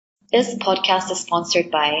This podcast is sponsored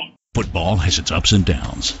by... Football has its ups and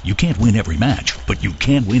downs. You can't win every match, but you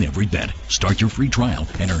can win every bet. Start your free trial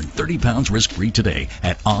and earn £30 risk-free today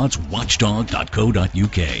at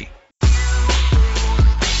oddswatchdog.co.uk.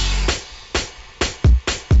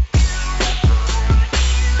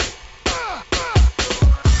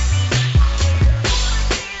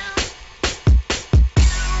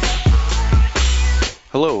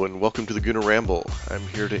 Hello and welcome to the Gooner Ramble. I'm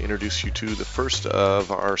here to introduce you to the first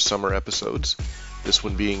of our summer episodes. This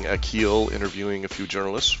one being Akhil interviewing a few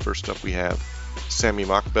journalists. First up we have Sami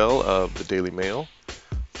Mokbel of the Daily Mail,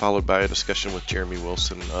 followed by a discussion with Jeremy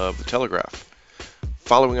Wilson of the Telegraph.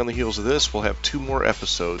 Following on the heels of this, we'll have two more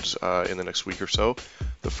episodes in the next week or so.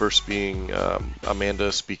 The first being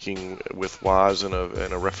Amanda speaking with Waz and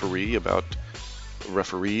a referee about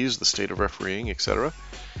referees, the state of refereeing, etc.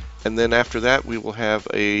 And then after that, we will have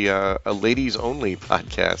a ladies-only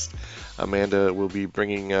podcast. Amanda will be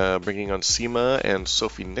bringing on Seema and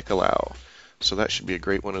Sophie Nicolau. So that should be a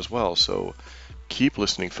great one as well. So keep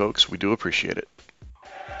listening, folks. We do appreciate it.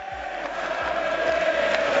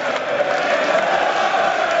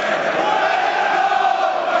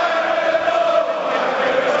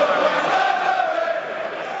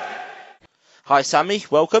 Hi, Sammy.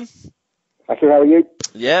 Welcome. Akhil, how are you?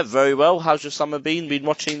 Yeah, very well. How's your summer been? Been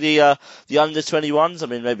watching the under-21s? I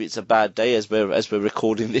mean, maybe it's a bad day as we're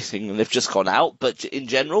recording this thing and they've just gone out, but in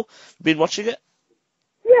general, been watching it?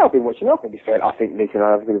 Yeah, I've been watching it. I think it's fair. I think Nick and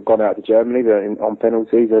I have gone out to Germany on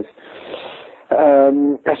penalties as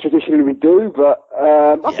traditionally we do, but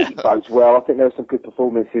I think it bodes well. I think there were some good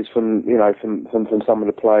performances from some of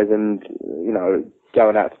the players, and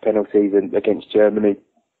going out to penalties and against Germany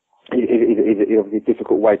is obviously a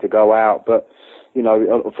difficult way to go out, but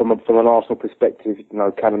from an Arsenal perspective,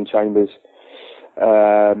 Callum Chambers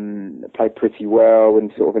played pretty well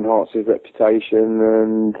and sort of enhanced his reputation,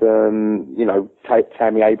 and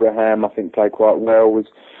Tammy Abraham I think played quite well, was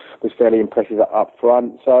fairly impressive up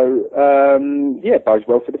front, so bodes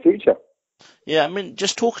well for the future. Yeah, I mean,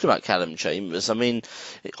 just talking about Callum Chambers, I mean,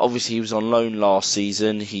 obviously he was on loan last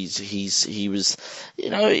season. He was,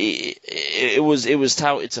 it was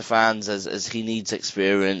touted to fans as he needs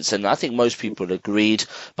experience, and I think most people agreed.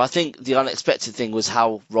 But I think the unexpected thing was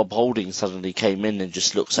how Rob Holding suddenly came in and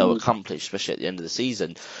just looked so accomplished, especially at the end of the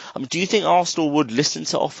season. I mean, do you think Arsenal would listen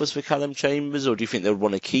to offers for Callum Chambers, or do you think they would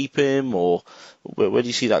want to keep him, or where do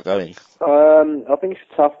you see that going? I think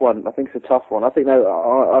it's a tough one. I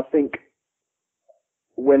think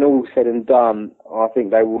when all's said and done, I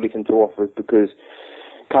think they will listen to offers, because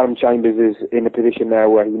Callum Chambers is in a position now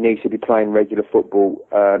where he needs to be playing regular football.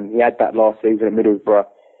 He had that last season at Middlesbrough.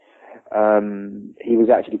 He was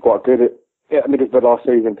actually quite good at Middlesbrough last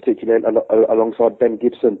season, particularly alongside Ben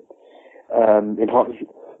Gibson. Enhanced his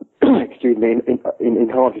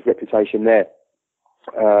reputation there.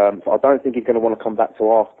 So I don't think he's going to want to come back to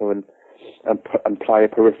Arsenal and play a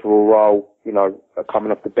peripheral role,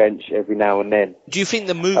 coming off the bench every now and then. Do you think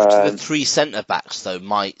the move to the three centre-backs, though,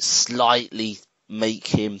 might slightly make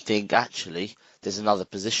him think, actually, there's another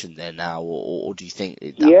position there now, or do you think...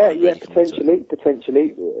 Potentially.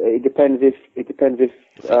 It depends if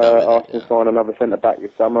Arsenal sign another centre-back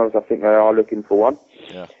this summer, as I think they are looking for one.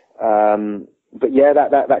 Yeah. But yeah,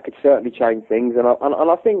 that could certainly change things, and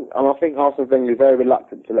I think Arsenal Wenger is very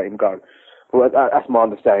reluctant to let him go. Well, that's my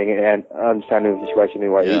understanding of the situation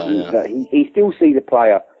anyway. He still sees a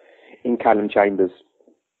player in Callum Chambers,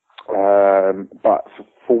 but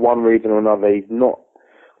for one reason or another, he's not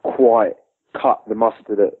quite cut the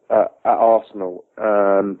mustard at Arsenal.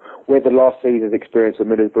 Whether last season's experience with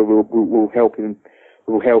Middlesbrough will help him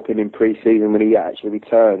in pre-season when he actually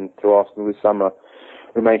returns to Arsenal this summer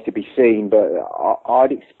remains to be seen. But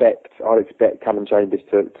I'd expect Callum Chambers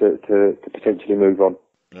to potentially move on.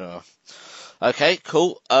 Yeah. Okay,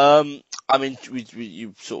 cool. I mean,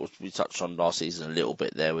 we touched on last season a little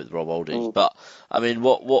bit there with Rob Holding, but I mean,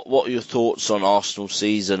 what are your thoughts on Arsenal's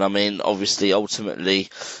season? I mean, obviously, ultimately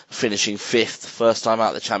finishing fifth, first time out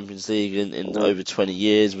of the Champions League in over 20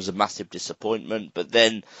 years, was a massive disappointment. But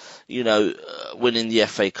then, winning the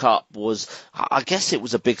FA Cup was, I guess, it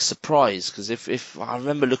was a big surprise, because if I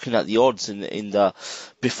remember looking at the odds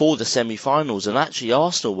before the semi-finals, and actually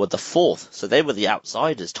Arsenal were the fourth, so they were the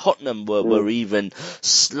outsiders. Tottenham were even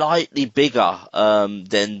slightly bigger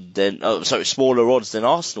smaller odds than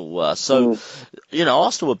Arsenal were. So,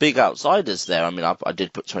 Arsenal were big outsiders there. I mean, I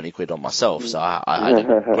did put 20 quid on myself, so I had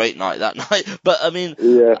a great night that night. But I mean,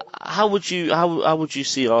 how would you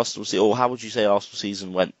see Arsenal or how would you say Arsenal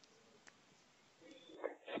season went?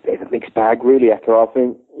 It's a mixed bag, really. After I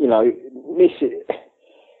think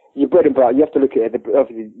your bread and butter. You have to look at it.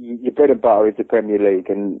 Obviously, your bread and butter is the Premier League,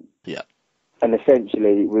 and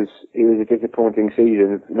essentially it was a disappointing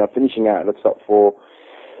season. Finishing out of the top four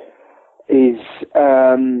is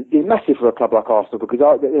massive for a club like Arsenal, because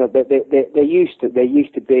they're used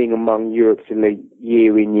to being among Europe's elite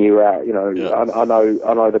year in, year out. I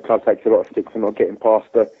know the club takes a lot of stick for not getting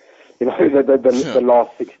past the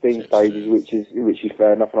last 16 stages, which is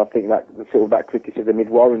fair enough, and I think that criticism is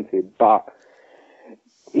warranted. But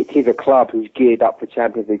it is a club who's geared up for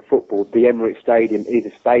Champions League football. The Emirates Stadium is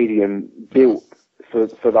a stadium built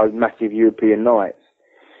for those massive European nights,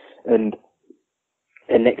 and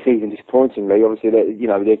next season, disappointingly, obviously,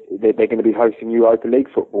 they're going to be hosting Europa League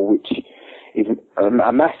football, which is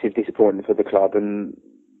a massive disappointment for the club. And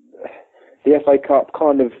the FA Cup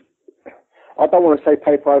kind of, I don't want to say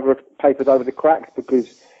papers over the cracks,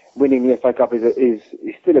 because winning the FA Cup is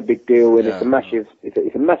still a big deal, and it's a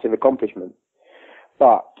massive accomplishment.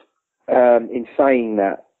 But in saying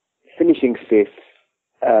that, finishing fifth,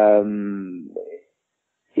 in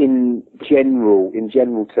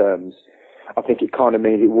general terms, I think it kind of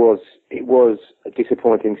means it was a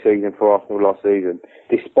disappointing season for Arsenal last season,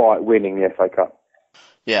 despite winning the FA Cup.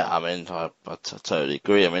 Yeah, I mean, I totally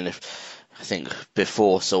agree. I mean, I think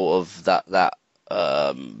before sort of that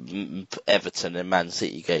Everton and Man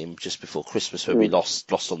City game just before Christmas, where we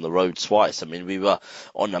lost on the road twice. I mean, we were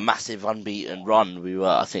on a massive unbeaten run. We were,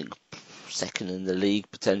 I think, second in the league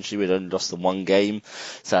potentially. We'd only lost the one game,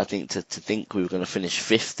 so I think to think we were going to finish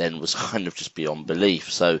fifth then was kind of just beyond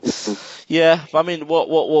belief. So yeah, I mean, what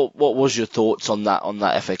was your thoughts on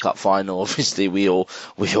that FA Cup final? Obviously, we all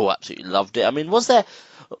absolutely loved it. I mean, was there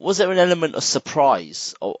an element of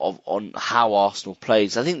surprise on how Arsenal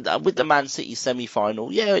played? I think that with the Man City semi-final,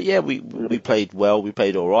 we played well, we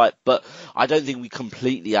played all right, but I don't think we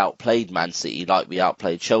completely outplayed Man City like we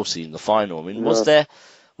outplayed Chelsea in the final. I mean, was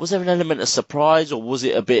there an element of surprise, or was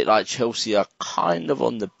it a bit like Chelsea are kind of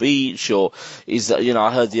on the beach, or is that,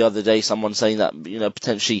 I heard the other day someone saying that,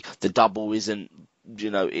 potentially the double isn't,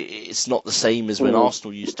 it's not the same as when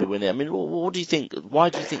Arsenal used to win it. I mean, what do you think? Why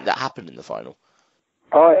do you think that happened in the final?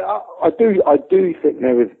 I do think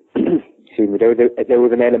there was, excuse me, there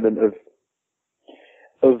was an element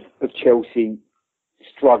of Chelsea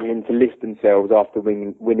struggling to lift themselves after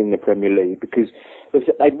winning the Premier League, because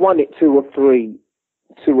they'd won it two or three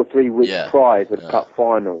weeks prior to the cup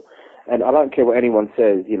final, and I don't care what anyone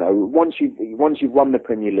says. Once you've won the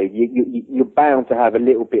Premier League, you're bound to have a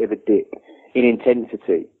little bit of a dip in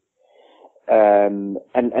intensity, and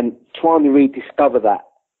trying to rediscover that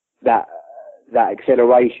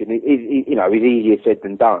acceleration is easier said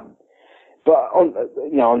than done. But on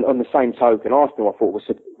the same token, Arsenal I thought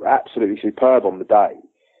was absolutely superb on the day.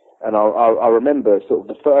 And I remember sort of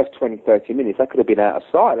the first 20-30 minutes, they could have been out of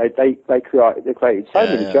sight. They created so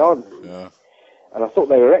many chances. Yeah. And I thought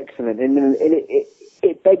they were excellent. And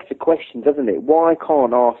it begs the question, doesn't it? Why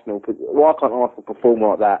can't Arsenal perform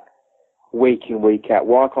like that week in, week out?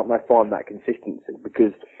 Why can't they find that consistency?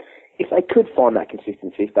 Because if they could find that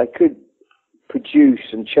consistency, if they could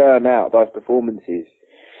produce and churn out those performances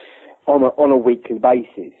on a weekly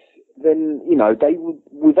basis, then they would,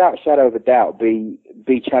 without shadow of a doubt, be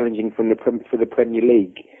challenging for the Premier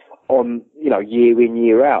League on year in,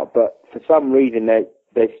 year out. But for some reason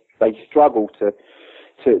they struggle to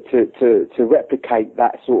replicate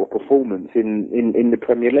that sort of performance in the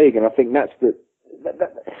Premier League, and I think that's going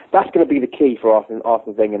to be the key for Arsene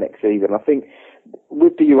Wenger next season. I think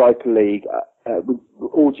with the Europa League, with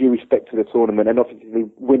all due respect to the tournament, and obviously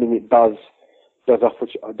winning it does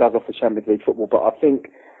offer Champions League football, but I think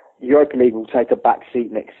Europa League will take a back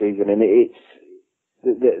seat next season, and it's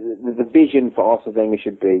the vision for Arsene Wenger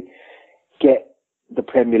should be get the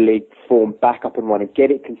Premier League form back up and running,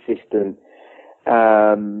 get it consistent,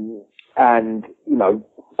 and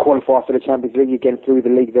qualify for the Champions League again through the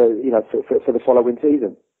league, for the following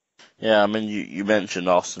season. Yeah, I mean, you mentioned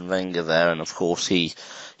Arsene Wenger there, and of course he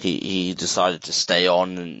decided to stay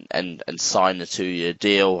on and sign a 2-year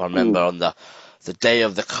deal. I remember on the day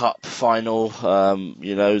of the cup final,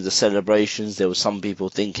 the celebrations, there were some people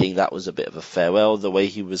thinking that was a bit of a farewell, the way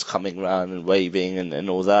he was coming around and waving and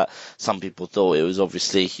all that. Some people thought it was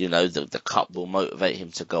obviously, the cup will motivate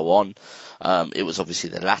him to go on. It was obviously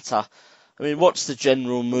the latter. I mean, what's the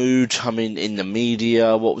general mood? I mean, in the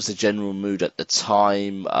media, what was the general mood at the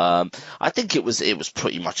time? I think it was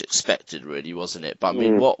pretty much expected, really, wasn't it? But I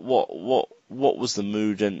mean, what was the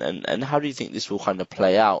mood, and how do you think this will kind of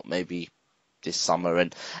play out, maybe this summer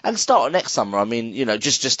and start of next summer? I mean,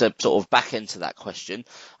 just to sort of back into that question.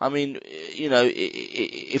 I mean,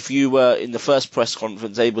 if you were in the first press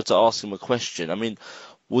conference able to ask him a question, I mean,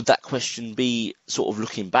 would that question be sort of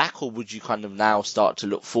looking back, or would you kind of now start to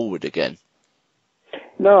look forward again?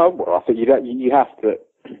 No, I think you have to,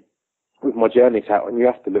 with my journey's hat on, you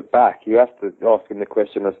have to look back. You have to ask him the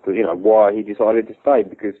question as to, why he decided to stay,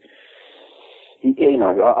 because,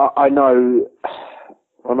 I know,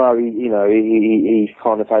 he's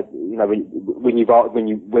kind of had, when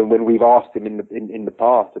we've asked him in the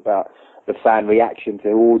past about the fan reaction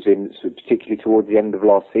towards him, particularly towards the end of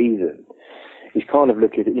last season, he's kind of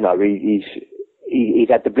looked at, he's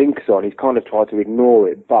had the blinkers on. He's kind of tried to ignore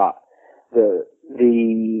it, but the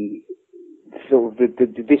sort of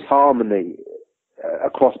the disharmony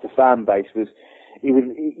across the fan base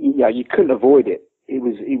you couldn't avoid it. It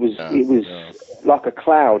was like a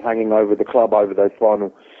cloud hanging over the club over those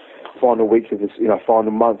final weeks of this,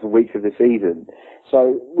 final months and weeks of the season.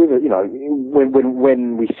 So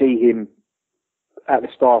when we see him at the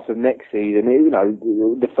start of next season,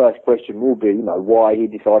 the first question will be, why he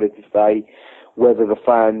decided to stay, whether the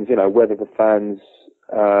fans,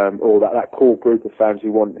 or that core group of fans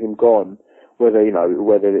who want him gone, whether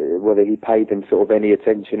he paid them sort of any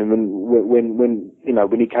attention, and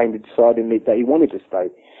when he came to deciding that he wanted to stay.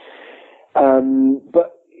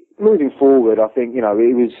 But moving forward, I think it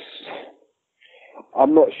was.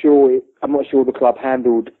 I'm not sure the club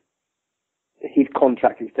handled his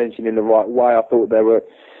contract extension in the right way. I thought there were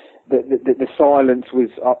the silence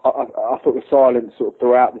was. I thought the silence sort of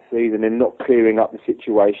throughout the season and not clearing up the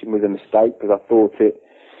situation was a mistake, because I thought it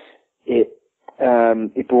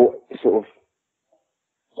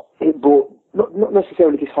brought not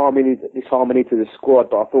necessarily disharmony to the squad,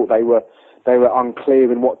 but I thought they were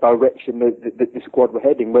unclear in what direction the squad were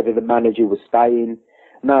heading, whether the manager was staying.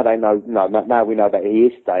 Now we know that he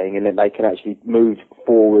is staying, and then they can actually move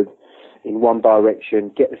forward in one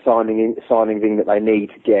direction, get the signings in that they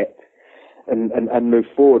need to get, and move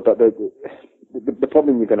forward. But the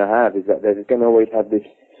problem you're going to have is that there's going to always have these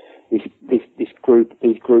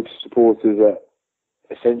groups of supporters that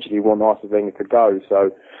essentially want Arsene Wenger to go.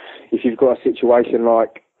 So if you've got a situation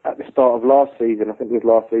like at the start of last season, I think it was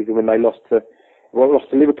last season when they lost to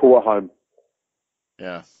Liverpool at home.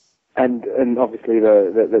 Yeah. And obviously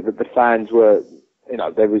the fans were,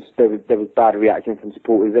 there was bad reaction from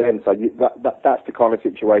supporters then. So that's the kind of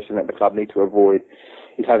situation that the club need to avoid,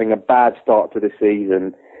 is having a bad start to the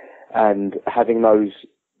season and having those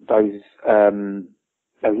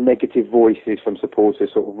negative voices from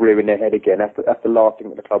supporters sort of rearing their head again. That's the last thing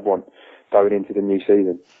that the club want going into the new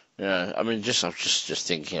season. Yeah, I mean, I'm just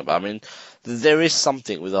thinking about. I mean, there is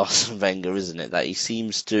something with Arsene Wenger, isn't it, that he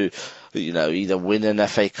seems to, either win an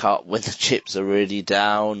FA Cup when the chips are really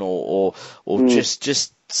down, or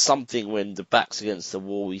just something when the back's against the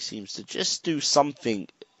wall. He seems to just do something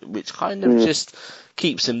which kind of just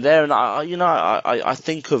keeps him there. And I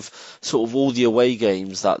think of sort of all the away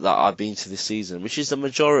games that I've been to this season, which is the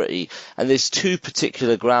majority, and there's two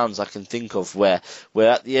particular grounds I can think of where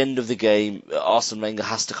at the end of the game Arsene Wenger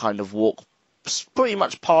has to kind of walk pretty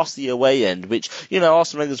much past the away end, which,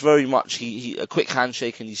 Arsene Wenger's very much he a quick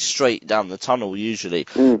handshake and he's straight down the tunnel usually.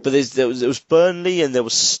 But there was Burnley and there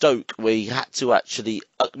was Stoke where he had to actually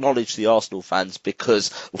acknowledge the Arsenal fans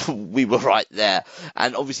because we were right there.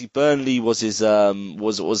 And obviously Burnley was his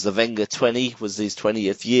was the Wenger 20, was his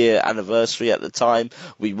 20th year anniversary at the time.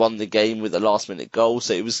 We won the game with a last minute goal,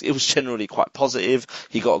 so it was generally quite positive.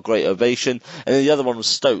 He got a great ovation. And then the other one was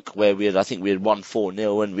Stoke, where I think we had won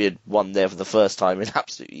 4-0 and we had won there for the first time in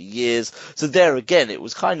absolutely years. So there again, it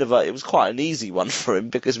was quite an easy one for him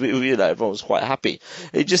because everyone was quite happy.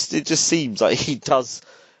 It just seems like he does.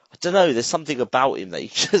 I don't know, there's something about him that he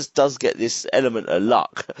just does get this element of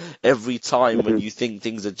luck every time when you think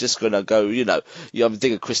things are just going to go, you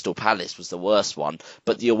think of Crystal Palace was the worst one,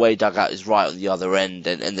 but the away dugout is right on the other end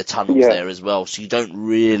and the tunnel's there as well, so you don't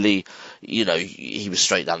really, he was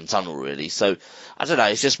straight down the tunnel really. So, I don't know,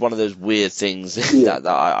 it's just one of those weird things that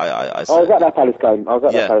I was at that Palace game,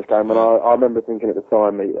 and I remember thinking at the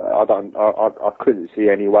time, I couldn't see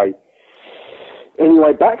any way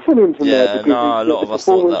back from him from there, because a lot of us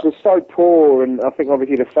thought that was so poor, and I think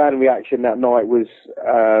obviously the fan reaction that night was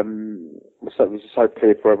so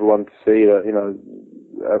clear for everyone to see that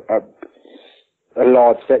a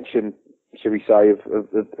large section, should we say, of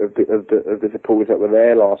the supporters that were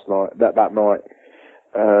there last night, that night,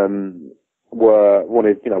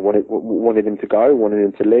 wanted him to go, wanted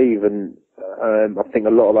him to leave, and I think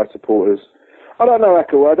a lot of those supporters. I don't know,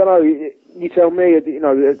 Akhil. I don't know. You tell me.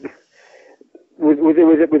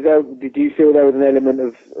 Did you feel there was an element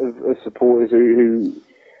of supporters who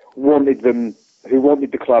wanted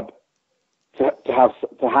the club to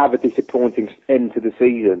have a disappointing end to the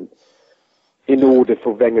season, in order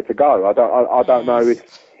for Wenger to go. I don't know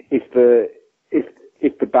if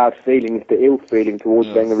the bad feeling, if the ill feeling towards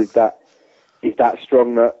Wenger is that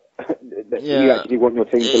strong that you actually want your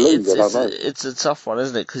team to lose. I don't know. It's a tough one,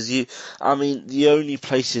 isn't it? Because the only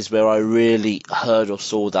places where I really heard or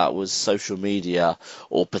saw that was social media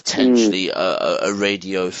or potentially a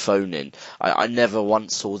radio phone-in. I never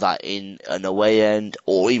once saw that in an away end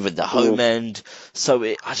or even the home end. So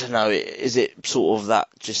I don't know. Is it sort of that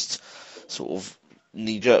just sort of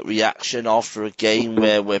knee-jerk reaction after a game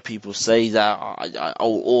where people say that,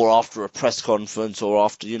 or after a press conference, or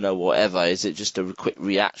after whatever? Is it just a quick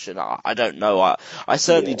reaction? I don't know. I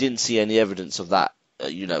certainly didn't see any evidence of that.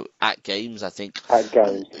 At games, I think. At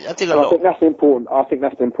games, I think that's the important. I think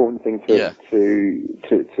that's the important thing to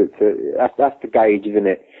that's the gauge, isn't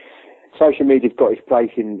it? Social media's got its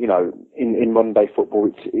place in modern day football.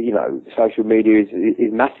 It's, social media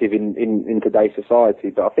is massive in today's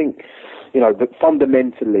society. But I think, that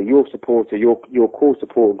fundamentally your supporter, your core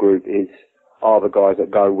support group are the guys that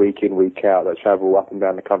go week in, week out, that travel up and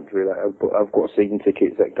down the country, that have got season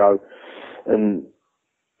tickets, that go. And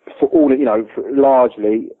for all,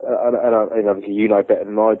 largely, and obviously you know better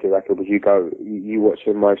than I do, Akhil, because you watch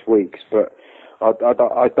them most weeks. But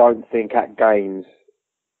I don't think at games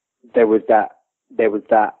there was that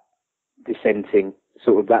dissenting,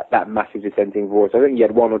 sort of that massive dissenting voice. I think you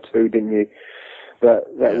had one or two, didn't you, that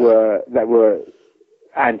were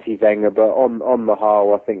anti-Wenger, but on the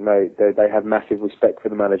whole, I think they have massive respect for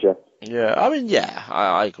the manager. Yeah,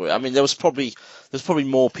 I agree. I mean, there's probably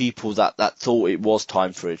more people that thought it was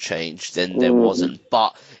time for a change than there wasn't,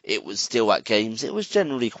 but it was still at games. It was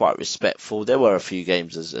generally quite respectful. There were a few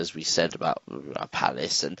games, as we said, about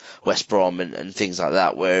Palace and West Brom and things like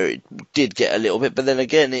that, where it did get a little bit. But then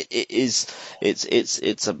again, it's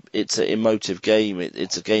an emotive game.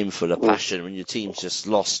 It's a game full of passion. When your team's just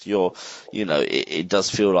lost, it does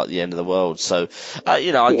feel like the end of the world. So, I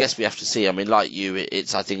guess we have to see. I mean, like you,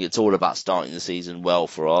 I think it's all about starting the season well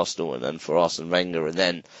for Arsenal and for Arsene Wenger, and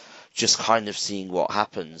then just kind of seeing what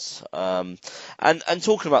happens. And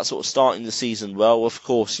talking about sort of starting the season well, of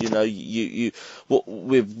course,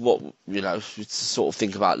 sort of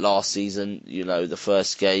think about last season, the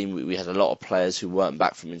first game, we had a lot of players who weren't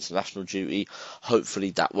back from international duty.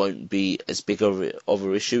 Hopefully that won't be as big of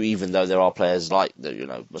an issue, even though there are players like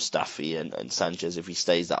Mustafi and Sanchez, if he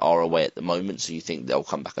stays, that are away at the moment, so you think they'll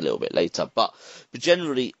come back a little bit later. But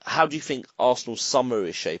generally, how do you think Arsenal's summer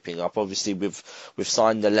is shaping up? Obviously, we've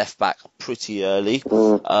signed the left back pretty early.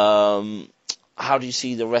 How do you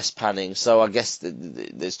see the rest panning? So I guess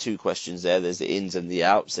there's two questions there. There's the ins and the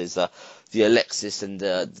outs. There's the Alexis and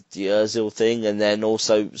the Ozil thing, and then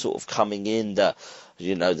also sort of coming in the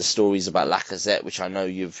stories about Lacazette, which I know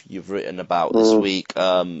you've written about this week.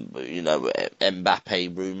 Mbappe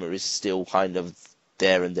rumour is still kind of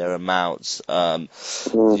there and thereabouts.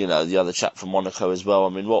 The other chap from Monaco as well. I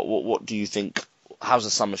mean, what do you think? How's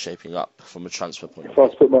the summer shaping up from a transfer point of view?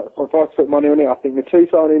 If I was to put money on it, I think the two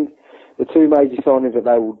major signings that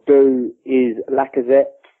they will do is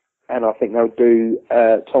Lacazette, and I think they'll do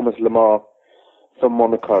Thomas Lemar from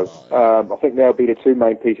Monaco. I think they'll be the two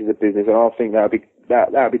main pieces of business, and I think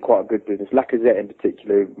that'll be quite a good business. Lacazette in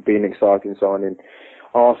particular would be an exciting signing.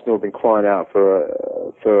 Arsenal have been crying out for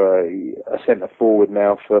a centre forward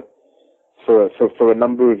now for a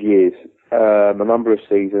number of years. A number of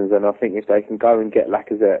seasons, and I think if they can go and get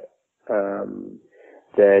Lacazette,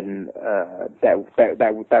 then that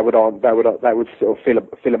would sort of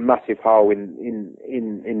fill a massive hole in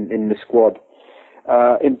the squad.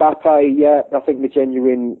 Mbappe, I think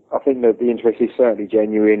that the interest is certainly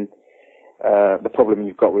genuine. The problem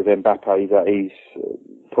you've got with Mbappe is that he's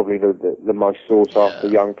probably the most sought after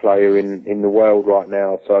young player in the world right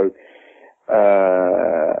now. So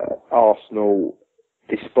Arsenal,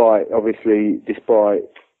 despite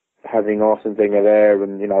having Arsene Wenger there,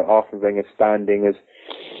 and Arsene Wenger standing as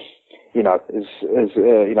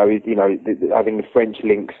having the French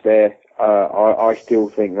links there, I still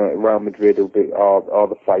think that Real Madrid are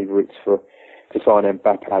the favourites to sign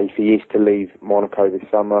Mbappe if he is to leave Monaco this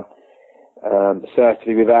summer.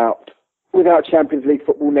 Certainly without Champions League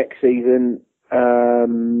football next season,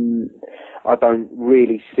 I don't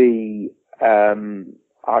really see.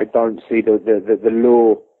 I don't see the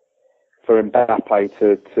law for Mbappe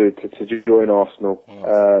to join Arsenal.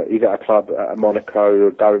 He's at a club at Monaco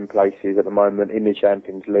or going places at the moment in the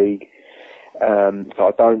Champions League. So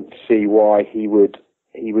I don't see why he would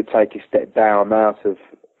take a step down out of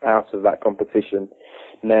that competition.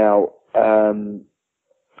 Now,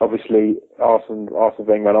 obviously, Arsene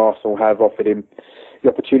Wenger and Arsenal have offered him the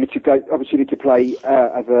opportunity to play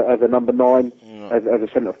as a number 9. as a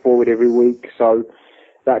centre forward every week. So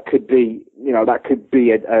that could be,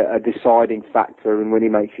 a deciding factor in when he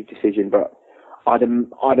makes his decision. But I'd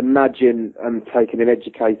imagine, taking an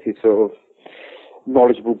educated sort of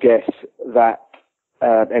knowledgeable guess, that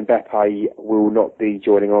Mbappe will not be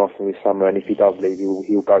joining Arsenal this summer, and if he does leave,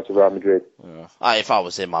 he'll go to Real Madrid. Yeah. If I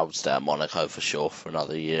was him, I would stay at Monaco for sure for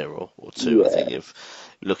another year or two. Yeah. I think if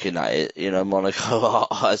looking at it, Monaco,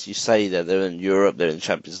 as you say, they're in Europe, they're in the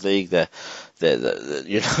Champions League, they're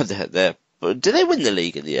But did they win the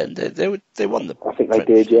league in the end? They won the. I think they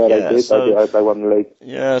did. Yeah, they did. So, they won the league.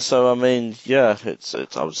 Yeah. So I mean, yeah, it's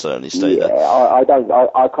I would certainly stay there. I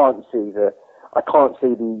can't see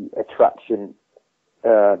the attraction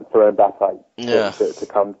for Mbappe to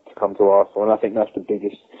come to Arsenal, and I think that's the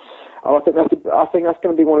biggest. I think that's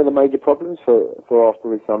going to be one of the major problems for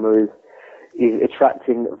Arsenal this summer is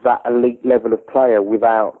attracting that elite level of player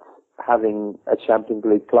without having a Champions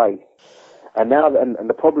League place. And now, and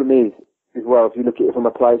the problem is as well, if you look at it from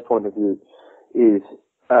a player's point of view, is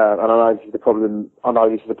and I know this is the problem. I know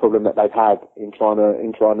this is the problem that they've had in trying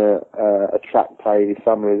to attract players this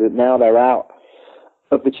summer, is that now they're out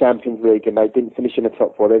of the Champions League and they didn't finish in the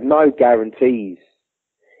top four. There's no guarantees,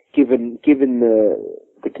 given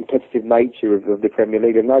the competitive nature of the Premier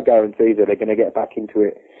League. There's no guarantees that they're going to get back into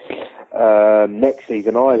it next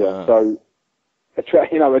season either. Yeah. So,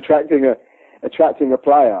 attracting a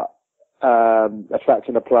player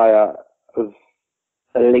of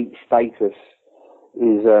elite status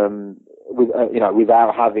is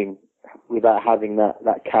without having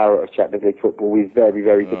that carrot of Champions League football is very,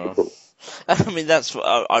 very difficult. I mean, that's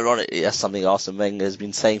ironically that's something Arsene Wenger has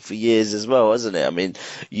been saying for years as well, hasn't it? I mean,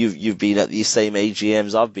 you've been at these same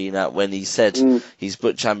AGMs I've been at when he said he's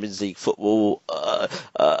put Champions League football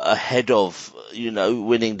ahead of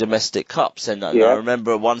winning domestic cups. And I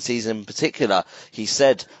remember one season in particular, he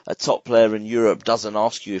said a top player in Europe doesn't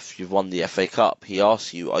ask you if you've won the FA Cup. He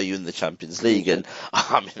asks you, are you in the Champions League? And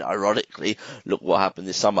I mean, ironically, look what happened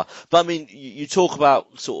this summer. But I mean, you talk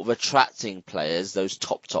about sort of attracting players, those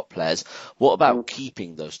top players. What about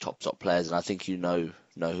keeping those top players? And I think you know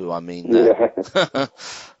who I mean there. Yeah.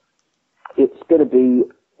 It's going to be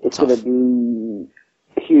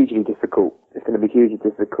hugely difficult. It's going to be hugely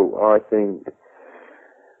difficult. I think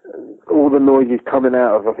all the noises coming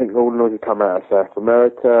out of South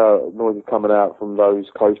America, noises coming out from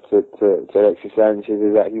those close to Alexis Sanchez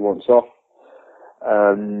is that he wants off.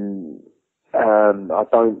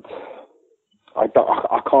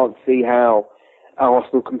 I can't see how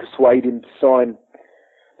Arsenal can persuade him to sign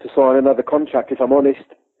another contract, if I'm honest,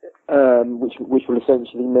 which will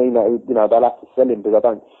essentially mean that they'll have to sell him, because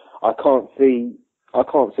I can't see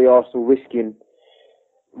Arsenal risking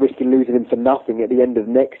losing him for nothing at the end of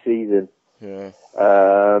next season. Yeah.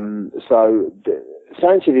 So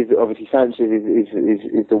Sanchez is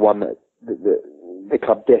the one that the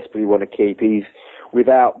club desperately want to keep. He's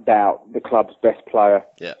without doubt the club's best player.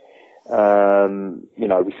 Yeah.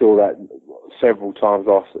 We saw that several times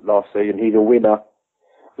last season. He's a winner.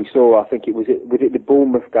 We saw, I think was it the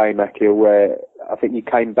Bournemouth game, Akhil, where I think you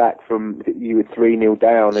came back you were 3-0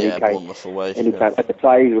 down, and he came, Bournemouth away, and the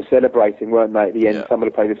players were celebrating, weren't they, at the end? Yeah. Some of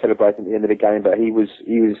the players were celebrating at the end of the game, but he was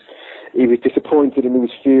disappointed and he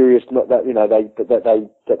was furious, not that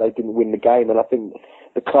that they didn't win the game. And I think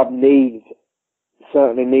the club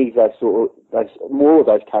certainly needs those more of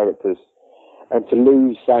those characters. And to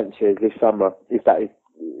lose Sanchez this summer, if that is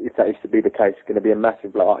to be the case, it's going to be a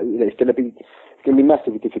massive blow. It's going to be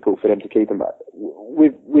massively difficult for them to keep him.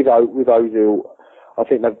 With Ozil, I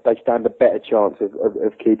think they stand a better chance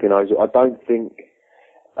of keeping Ozil. I don't think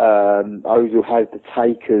Ozil has the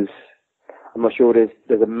takers. I'm not sure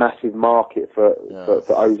there's a massive market for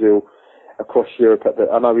Ozil across Europe.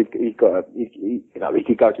 I know he could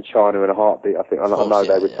go to China in a heartbeat. I think I know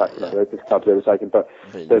they would take the clubs they were taking, but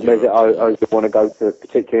does Ozil want to go to,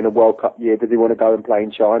 particularly in a World Cup year? Does he want to go and play in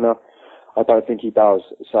China? I don't think he does.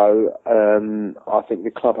 So I think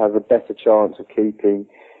the club has a better chance of keeping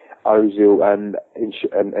Ozil and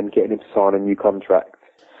getting him to sign a new contract.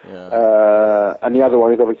 Yeah. And the other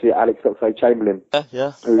one is obviously Alex Oxlade-Chamberlain,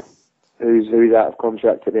 who's out of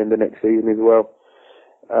contract at the end of next season as well.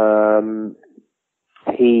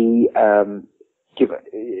 He's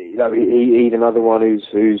another one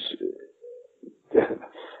who's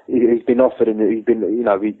been offered, and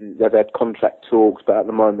they've had contract talks, but at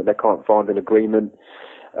the moment they can't find an agreement.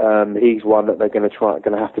 He's one that they're going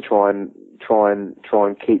to have to try and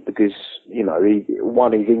keep, because he's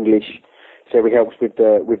English, so he helps with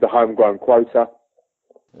the homegrown quota,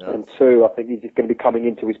 and two, I think he's just going to be coming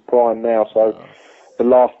into his prime now, so the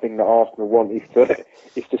last thing that Arsenal want is to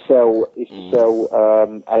sell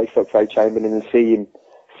Alex Oxlade-Chamberlain and see him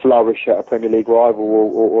flourish at a Premier League rival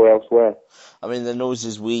or elsewhere. I mean, the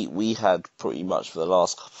noises we had pretty much for the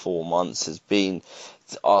last 4 months has been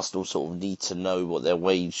Arsenal sort of need to know what their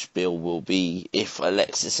wage bill will be if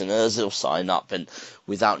Alexis and Ozil sign up, and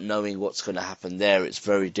without knowing what's going to happen there, it's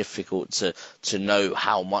very difficult to know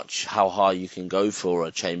how high you can go for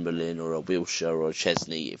a Chamberlain or a Wilshere or a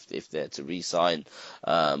Chesney if they're to re-sign,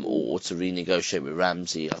 or to renegotiate with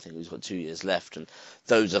Ramsey. I think he's got 2 years left, and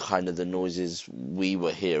those are kind of the noises we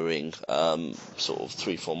were hearing sort of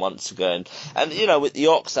 3-4 months ago. And you know, with the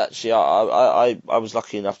Ox, actually, I was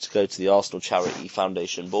lucky enough to go to the Arsenal Charity Foundation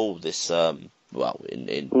Ball this in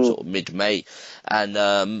sort of mid-May,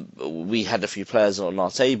 and we had a few players on our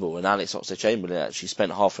table, and Alex Oxlade-Chamberlain actually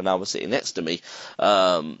spent half an hour sitting next to me,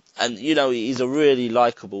 and you know, he's a really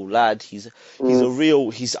likeable lad.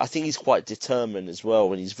 I think he's quite determined as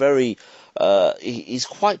well, and he's very he's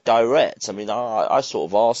quite direct. I mean, I sort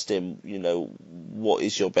of asked him, you know, what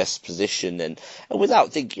is your best position, and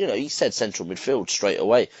without thinking, you know, he said central midfield straight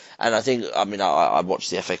away. And I think, I mean, I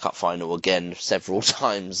watched the FA Cup final again several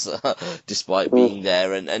times, despite being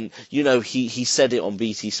there, and you know, he said it on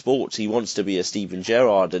BT Sports. He wants to be a Steven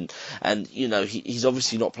Gerrard, and you know, he's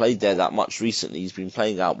obviously not played there that much recently. He's been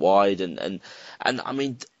playing out wide, and I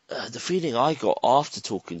mean, the feeling I got after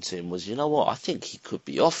talking to him was, you know what, I think he could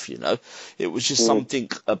be off, you know. It was just something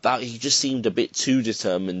about, he just seemed a bit too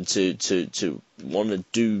determined to want to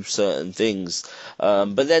do certain things.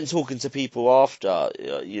 But then talking to people after,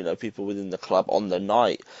 you know, people within the club on the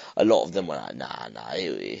night, a lot of them were like, nah,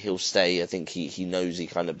 he'll stay. I think he knows he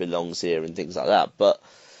kind of belongs here and things like that. But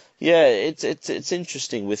yeah, it's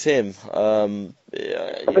interesting with him. I think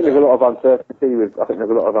there's a lot of uncertainty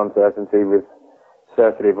with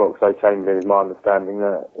certainly of Oxlade-Chamberlain is my understanding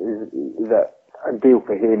that a deal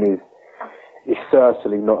for him is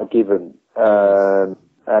certainly not a given.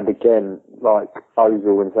 And again, like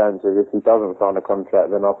Ozil and Sanchez, if he doesn't sign a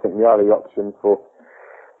contract, then I think the only option for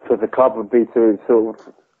the club would be to sort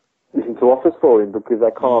of listen to offers for him, because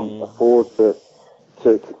they can't afford to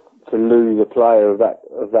lose a player of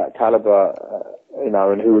that calibre, you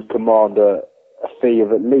know, and who would command a fee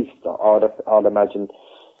of at least, I'd imagine,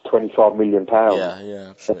 £25 million. Yeah,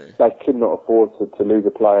 absolutely. They could not afford to lose a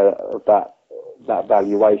player of that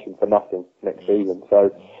valuation for nothing next season. So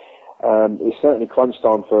it's certainly crunch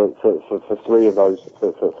time for three of those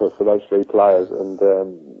for those three players, and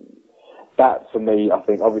that for me, I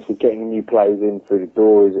think obviously getting new players in through the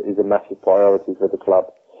door is a massive priority for the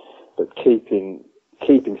club, but keeping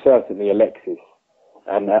certainly Alexis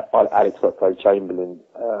and Alex Oxlade-Chamberlain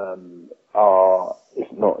are, if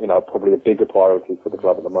not, you know, probably a bigger priority for the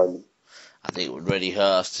club at the moment. I think it would really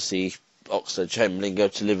hurt us to see Oxlade-Chamberlain go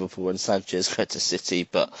to Liverpool and Sanchez go to City,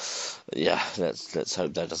 but yeah, let's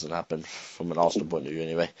hope that doesn't happen from an Arsenal point of view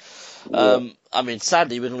anyway. Yeah. I mean,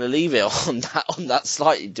 sadly, we're going to leave it on that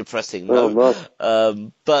slightly depressing note.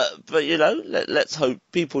 But you know, let's hope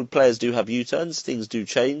players do have U-turns, things do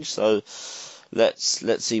change. So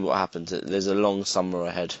let's see what happens. There's a long summer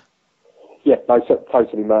ahead. Yeah, no,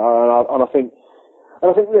 totally, mate. And I think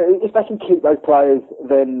that if they can keep those players,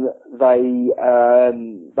 then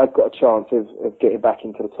they've got a chance of getting back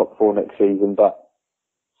into the top four next season. But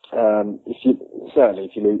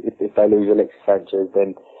if they lose Alexis Sanchez,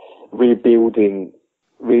 then rebuilding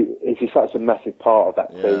is such a massive part of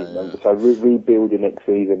that team. Yeah. So rebuilding next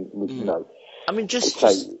season, you know. I mean, just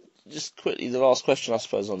quickly, the last question, I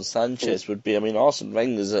suppose, on Sanchez would be, I mean, Arsene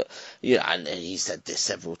Wenger's, and he said this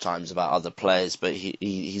several times about other players, but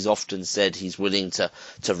he's often said he's willing to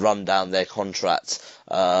run down their contracts,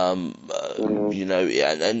 you know,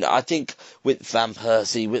 and I think with Van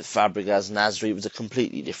Persie, with Fabregas, Nasri, it was a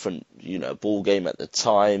completely different, you know, ball game at the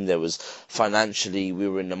time. There was, financially, we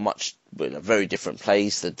were in a very different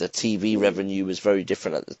place. The TV revenue was very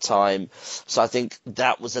different at the time. So I think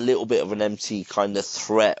that was a little bit of an empty kind of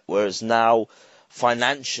threat, whereas now,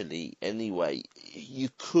 financially anyway, you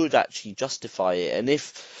could actually justify it. And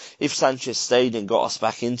if Sanchez stayed and got us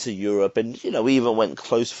back into Europe and, you know, we even went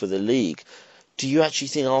close for the league, do you actually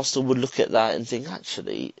think Arsenal would look at that and think,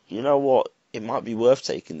 actually, you know what, it might be worth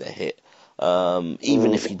taking the hit,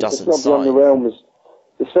 even if he doesn't sign?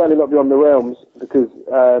 It's certainly not beyond the realms, because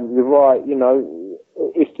you're right. You know,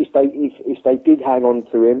 if they did hang on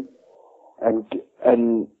to him and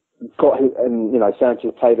got him, and you know,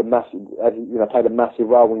 Sanchez played a massive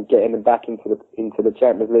role in getting him back into the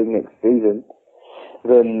Champions League next season,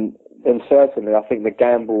 then certainly I think the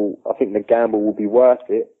gamble will be worth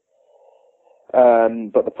it.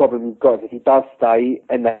 But the problem you've got is if he does stay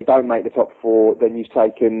and they don't make the top four, then you've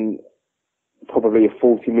taken probably a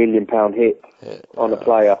 £40 million hit on a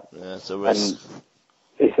player. Yeah, it's a risk. And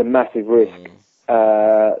it's a massive risk.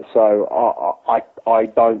 So I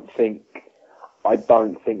don't think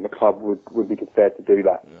the club would be prepared to do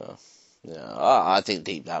that. Yeah, I think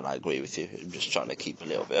deep down I agree with you. I'm just trying to keep a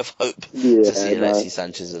little bit of hope to see Alexis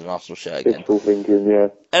Sanchez in an Arsenal shirt again. Wishful thinking, yeah.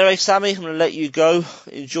 Anyway, Sammy, I'm going to let you go.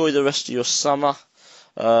 Enjoy the rest of your summer.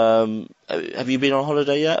 Have you been on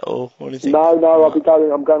holiday yet, or anything? No.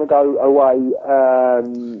 I'm going to go away.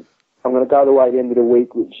 I'm going to go away at the end of the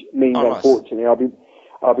week, which means unfortunately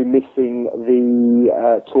I'll be missing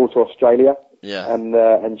the tour to Australia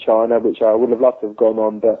and China, which I would have loved to have gone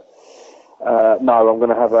on, but no, I'm going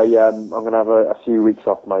to have a few weeks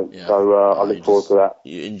off, mate. Yeah. So I look forward to that.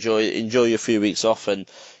 You enjoy your few weeks off and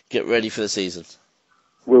get ready for the season.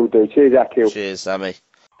 Will do. Cheers, Akhil. Cheers, Sammy.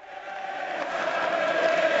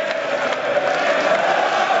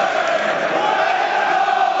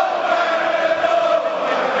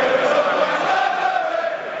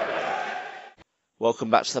 Welcome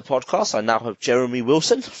back to the podcast. I now have Jeremy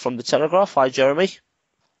Wilson from the Telegraph. Hi, Jeremy.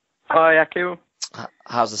 Hi, Akhil.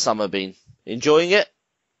 How's the summer been? Enjoying it?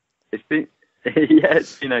 It's been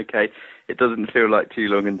it's been okay. It doesn't feel like too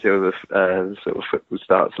long until the sort of football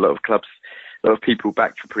starts. A lot of people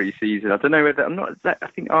back for pre-season. I don't know whether I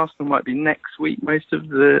think Arsenal might be next week. Most of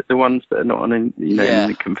the ones that are not on in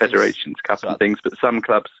the Confederations Cup and things, but some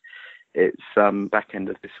clubs it's back end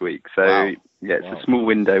of this week. So it's a small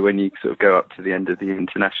window when you sort of go up to the end of the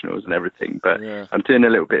internationals and everything. But I'm doing a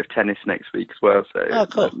little bit of tennis next week as well, so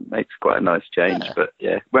it makes quite a nice change.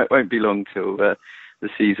 Yeah. But won't be long till the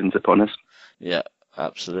season's upon us. Yeah,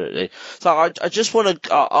 absolutely. So I just want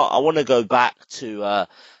to I want to go back to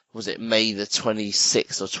was it May the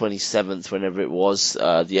 26th or 27th, whenever it was,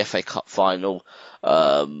 the FA Cup final.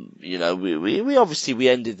 We obviously we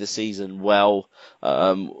ended the season well.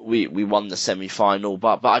 We won the semi-final,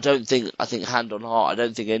 but I think hand on heart, I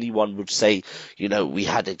don't think anyone would say, we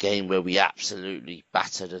had a game where we absolutely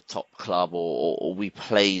battered a top club or we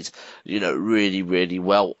played, really, really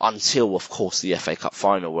well until, of course, the FA Cup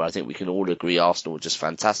final, where I think we can all agree Arsenal were just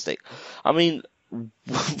fantastic. I mean,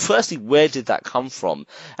 firstly, where did that come from?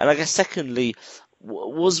 And I guess secondly,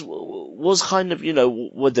 was kind of,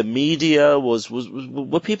 were the media,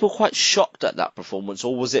 were people quite shocked at that performance,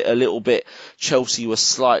 or was it a little bit Chelsea was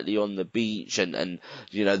slightly on the beach and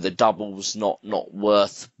the double's not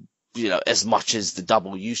worth, as much as the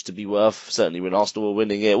double used to be worth, certainly when Arsenal were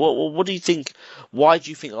winning it? What do you think? Why do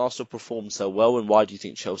you think Arsenal performed so well, and why do you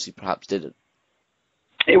think Chelsea perhaps didn't?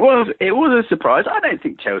 It was a surprise. I don't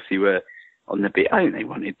think Chelsea were on the beat. I think they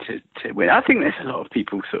wanted to win. I think there's a lot of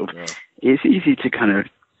people it's easy to kind of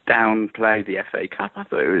downplay the FA Cup. I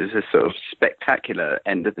thought it was a sort of spectacular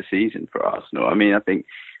end of the season for Arsenal. I mean, I think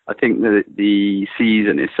that the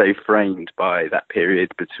season is so framed by that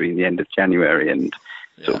period between the end of January and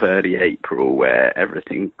sort of early April, where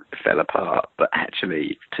everything fell apart. But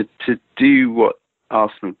actually, to do what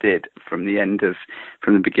Arsenal did from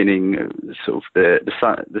the beginning of sort of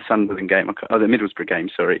the Sunderland game, the Middlesbrough game,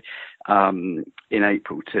 in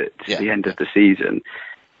April to the end of the season,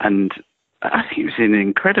 and I think it was an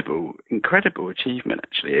incredible achievement.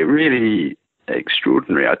 Actually, it really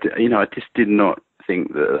extraordinary. I just did not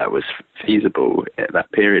think that was feasible at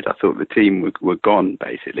that period. I thought the team were gone,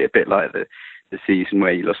 basically, a bit like the season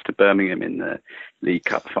where you lost to Birmingham in the League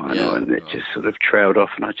Cup final, and it just sort of trailed off.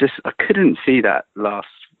 And I couldn't see that last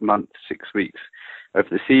month, 6 weeks of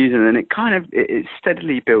the season, and it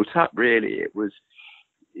steadily built up. Really, it was,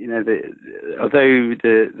 although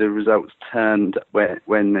the results turned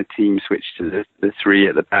when the team switched to the three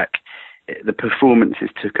at the back, the performances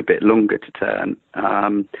took a bit longer to turn.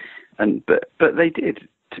 But they did.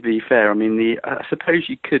 To be fair, I mean, I suppose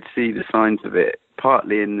you could see the signs of it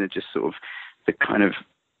partly in the just sort of the kind of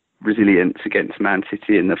resilience against Man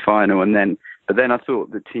City in the final, but then I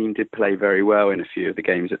thought the team did play very well in a few of the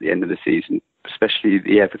games at the end of the season, especially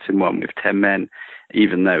the Everton one with 10 men,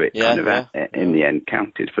 even though it in the end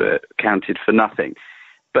counted for nothing.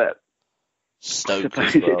 But Stoke I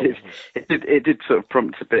as well. It did sort of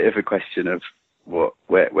prompt a bit of a question of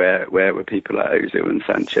where were people like Ozil and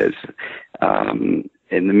Sanchez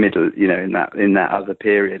in the middle, in that other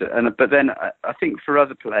period. But then I think for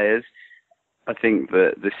other players, I think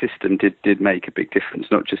that the system did make a big difference,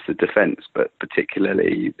 not just the defence, but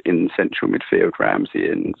particularly in central midfield, Ramsey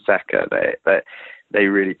and Saka. They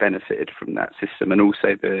really benefited from that system, and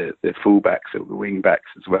also the fullbacks or the wing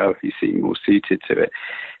backs as well, who seem more suited to it.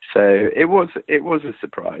 So it was a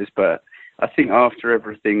surprise, but I think after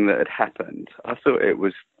everything that had happened, I thought it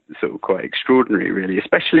was sort of quite extraordinary, really,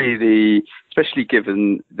 especially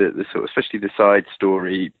given especially the side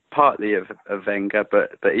story, partly of Wenger,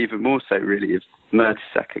 but even more so, really, of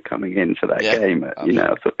Mertesacker coming in for that game. I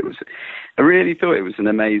really thought it was an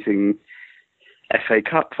amazing FA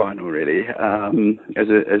Cup final, really, as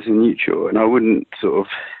a neutral, and I wouldn't sort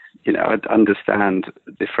of, I'd understand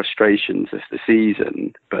the frustrations of the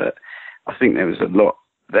season, but I think there was a lot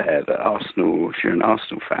there that Arsenal, if you're an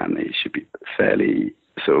Arsenal fan, you should be fairly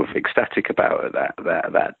sort of ecstatic about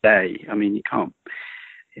that day. I mean, you can't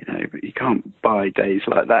buy days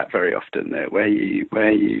like that very often, where you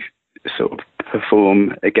sort of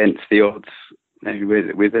perform against the odds,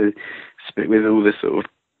 with all the sort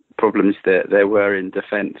of problems that there were in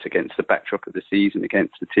defence against the backdrop of the season,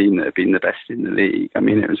 against the team that had been the best in the league. I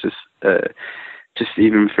mean, it was just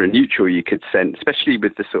even for a neutral, you could sense, especially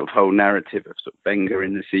with the sort of whole narrative of sort of Wenger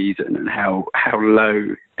in the season and how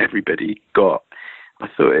low everybody got. I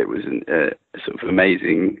thought it was a sort of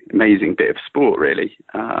amazing bit of sport, really,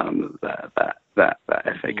 that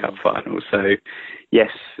FA Cup final. So,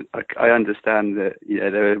 yes, I understand that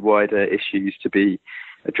there are wider issues to be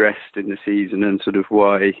addressed in the season, and sort of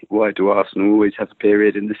why do Arsenal always have a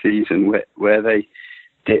period in the season where they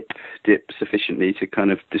dip sufficiently to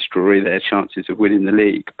kind of destroy their chances of winning the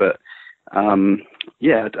league. But I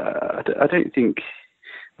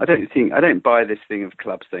don't buy this thing of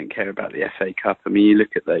clubs don't care about the FA Cup. I mean, you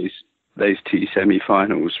look at those two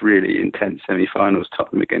semi-finals, really intense semi-finals,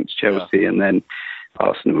 Tottenham against Chelsea, and then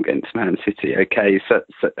Arsenal against Man City. Okay,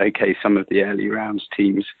 some of the early rounds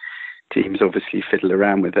teams obviously fiddle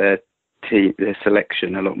around with their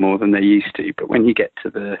selection a lot more than they used to, but when you get to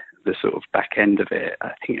the sort of back end of it,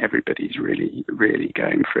 I think everybody's really, really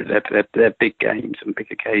going for it. They're big games and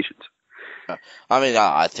big occasions. I mean,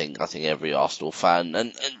 I think every Arsenal fan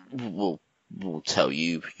and will tell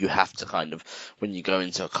you have to kind of, when you go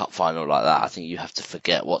into a cup final like that, I think you have to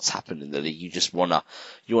forget what's happened in the league. You just wanna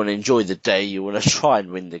enjoy the day. You wanna try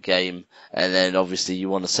and win the game, and then obviously you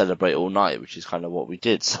want to celebrate all night, which is kind of what we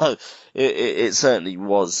did. So it certainly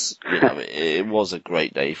was, it was a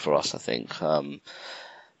great day for us, I think.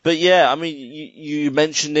 But yeah, I mean, you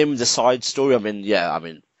mentioned him, the side story. I mean,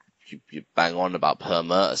 you bang on about Per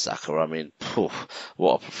Mertesacker. I mean,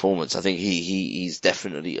 what a performance! I think he's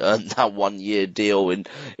definitely earned that 1 year deal in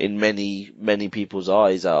many people's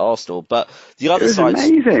eyes at Arsenal. But the other side,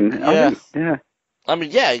 amazing. I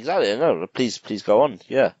mean, exactly. No, please go on.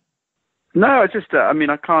 Yeah. No, I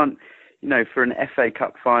can't. For an FA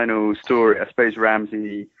Cup final story, I suppose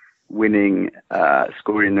Ramsey winning,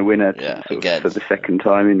 scoring the winner for the second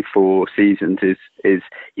time in 4 seasons is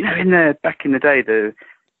back in the day the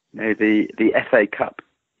FA Cup,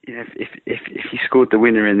 if you scored the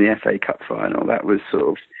winner in the FA Cup final, that was sort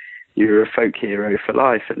of, you were a folk hero for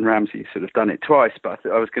life, and Ramsey's sort of done it twice. But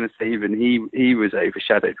I was going to say even he was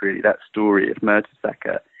overshadowed, really, that story of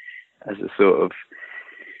Mertesacker as a sort of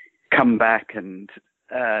comeback and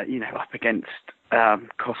up against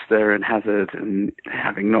Costa and Hazard, and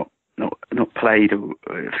having not played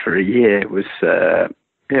for a year was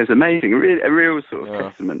amazing. A real sort of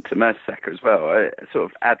testament to Mertesacker as well. I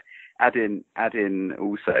sort of add in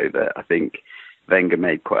also that I think Wenger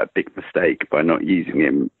made quite a big mistake by not using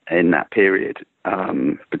him in that period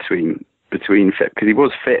between fit, because he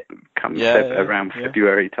was fit around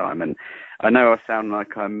February time. And I know I sound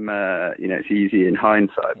like I'm it's easy in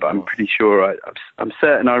hindsight, but I'm pretty sure I'm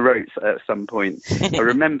certain I wrote at some point. I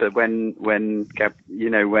remember when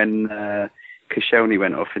Koscielny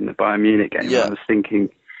went off in the Bayern Munich game. I was thinking,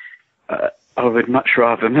 I would much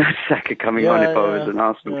rather Mertesacker coming on if I was an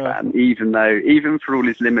Arsenal fan, even for all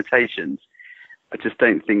his limitations. I just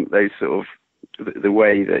don't think those sort of, the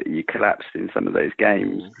way that you collapsed in some of those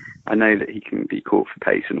games, I know that he can be caught for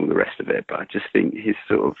pace and all the rest of it, but I just think his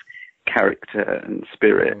sort of character and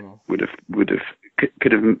spirit could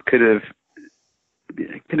have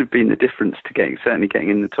been the difference to certainly getting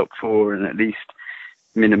in the top 4 and at least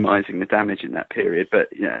minimising the damage in that period. But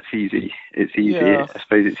it's easy. I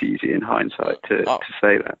suppose it's easy in hindsight to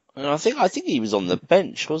say that. And I think he was on the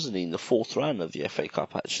bench, wasn't he, in the 4th round of the FA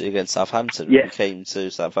Cup, actually, against Southampton. When he came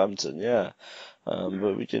to Southampton,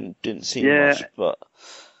 but we didn't see much. But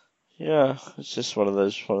it's just one of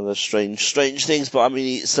those strange things. But I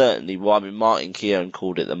mean, Martin Keown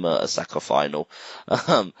called it the Mertesacker final,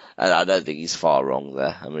 and I don't think he's far wrong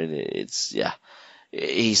there. I mean,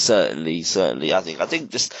 he certainly, I think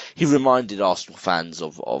just he reminded Arsenal fans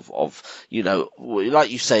of like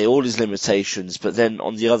you say, all his limitations, but then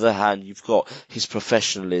on the other hand, you've got his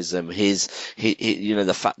professionalism,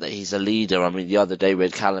 the fact that he's a leader. I mean, the other day we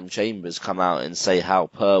had Callum Chambers come out and say how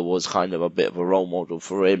Per was kind of a bit of a role model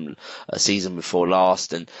for him a season before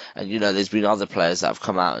last, and there's been other players that have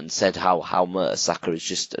come out and said how Mertesacker is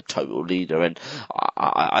just a total leader, and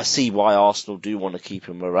I see why Arsenal do want to keep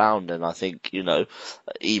him around, and I think,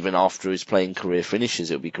 even after his playing career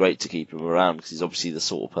finishes, it would be great to keep him around because he's obviously the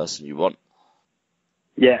sort of person you want.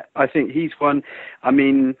 Yeah, I think he's one. I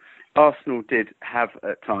mean, Arsenal did have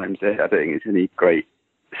at times, I don't think it's any great,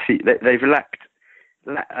 they've lacked,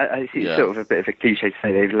 I see it's sort of a bit of a cliche to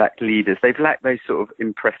say they've lacked leaders. They've lacked those sort of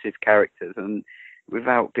impressive characters, and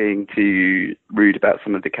without being too rude about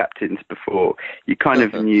some of the captains before, you kind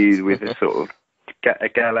of knew with a sort of,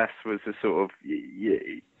 Gallas was a sort of,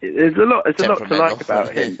 there's a lot to like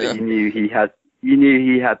about him, but you knew he had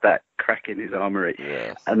that crack in his armoury.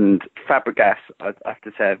 Yes. And Fabregas, I have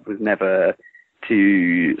to say, was never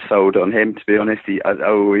too sold on him, to be honest. I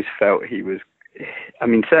always felt he was, I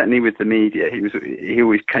mean, certainly with the media, he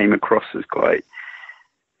always came across as quite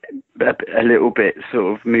a little bit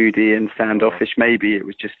sort of moody and standoffish. Maybe it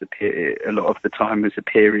was just a lot of the time was a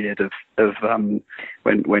period of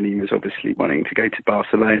when he was obviously wanting to go to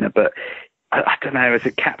Barcelona. But I don't know, as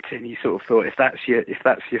a captain, you sort of thought if that's your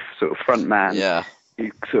sort of front man,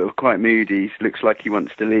 who's sort of quite moody, looks like he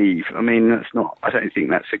wants to leave. I mean, that's not. I don't think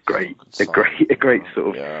that's a great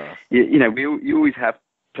sort of. You always have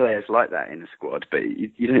players like that in a squad, but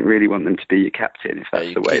you don't really want them to be your captain if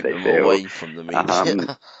that's the way they feel. Away from the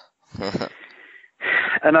media.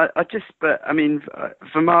 And I mean,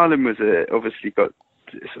 Vermaelen was obviously got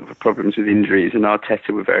sort of problems with injuries, and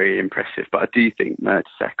Arteta were very impressive. But I do think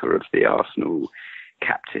Mertesacker of the Arsenal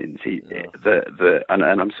captains,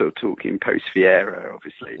 and I'm sort of talking post Vieira,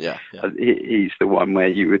 obviously. He's the one where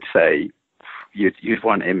you would say you'd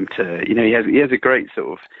want him to. He has a great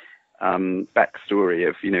sort of backstory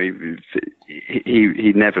of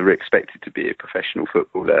he never expected to be a professional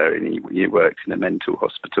footballer, and he worked in a mental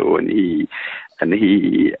hospital,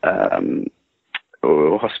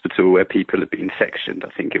 or hospital where people have been sectioned, I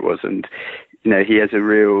think it was, and he has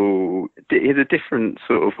a different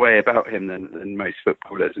sort of way about him than most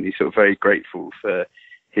footballers, and he's sort of very grateful for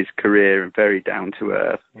his career and very down to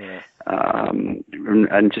earth,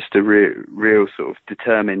 and just a real sort of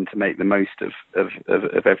determined to make the most of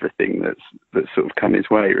everything that's sort of come his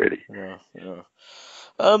way, really.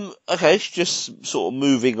 Okay, just sort of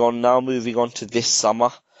moving on to this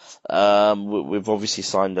summer. We've obviously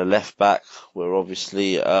signed a left back. We're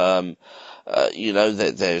obviously, there's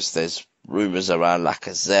rumours around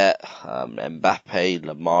Lacazette, Mbappe,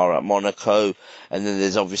 Lamar at Monaco, and then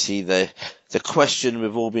there's obviously the question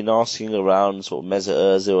we've all been asking around sort of Mesut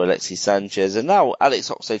Ozil, Alexis Sanchez, and now Alex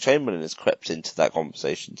Oxlade-Chamberlain has crept into that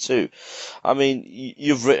conversation too. I mean,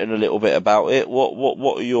 you've written a little bit about it.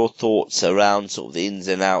 What are your thoughts around sort of the ins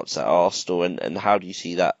and outs at Arsenal, and how do you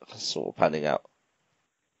see that sort of panning out?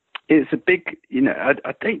 It's a big,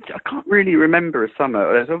 I can't really remember a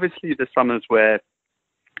summer. There's obviously the summers where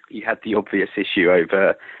you had the obvious issue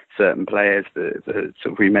over certain players. The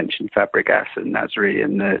sort of, we mentioned Fabregas and Nasri,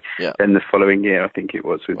 and then the following year, I think it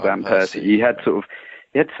was with Van Persie. You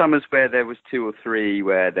had summers where there was 2 or 3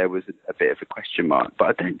 where there was a bit of a question mark. But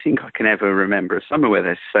I don't think I can ever remember a summer where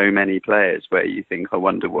there's so many players where you think, I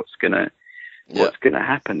wonder what's gonna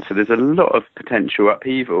happen. So there's a lot of potential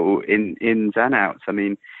upheaval in ins and outs. I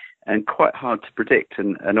mean, and quite hard to predict.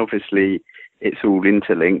 And obviously it's all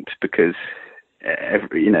interlinked because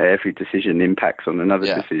every decision impacts on another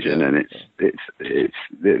decision, and it's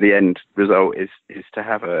the end result is to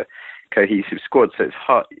have a cohesive squad. So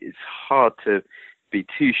it's hard to be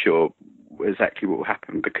too sure exactly what will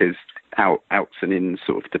happen because outs and ins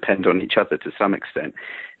sort of depend on each other to some extent.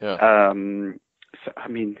 So I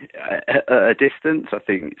mean, at a distance, I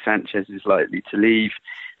think Sanchez is likely to leave.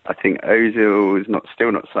 I think Ozil is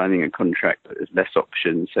still not signing a contract, but there's less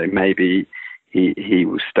options, so maybe he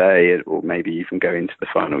will stay, or maybe even go into the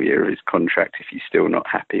final year of his contract if he's still not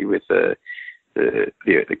happy with the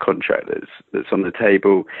contract that's on the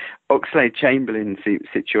table. Oxlade-Chamberlain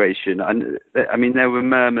situation. I mean, there were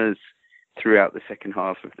murmurs throughout the second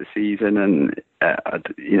half of the season, and I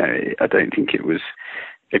don't think it was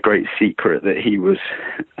a great secret that he was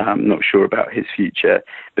not sure about his future,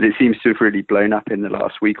 but it seems to have really blown up in the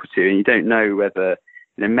last week or two, and you don't know whether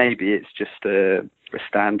maybe it's just a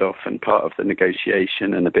standoff and part of the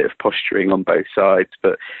negotiation and a bit of posturing on both sides.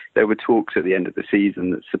 But there were talks at the end of the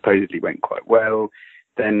season that supposedly went quite well.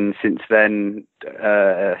 Then since then,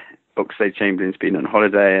 Oxlade-Chamberlain's been on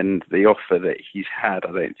holiday, and the offer that he's had,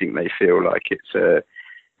 I don't think they feel like it's a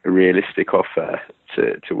realistic offer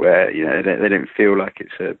to where, they don't feel like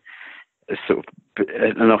it's a sort of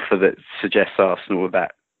an offer that suggests Arsenal are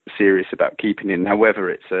that serious about keeping him. Now, whether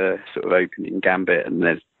it's a sort of opening gambit and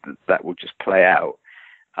that will just play out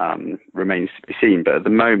remains to be seen. But at the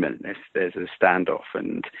moment, there's a standoff,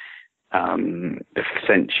 and the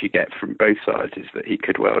sense you get from both sides is that he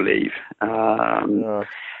could well leave. I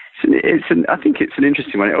think it's an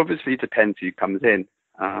interesting one. It obviously depends who comes in,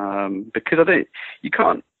 because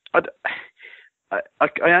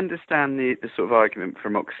I understand the sort of argument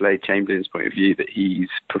from Oxlade-Chamberlain's point of view that he's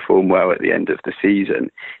performed well at the end of the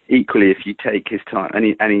season. Equally, if you take his time,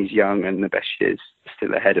 and he's young and the best years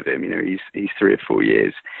still ahead of him, he's 3 or 4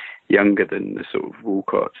 years younger than the sort of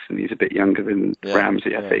Walcotts, and he's a bit younger than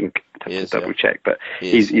Ramsey, I think. I have to double check, but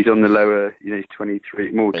he's on the lower, he's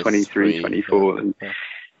 23, more 23, 24 than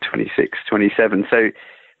 26, 27. So,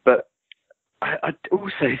 but I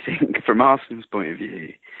also think from Arsenal's point of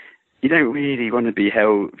view, you don't really want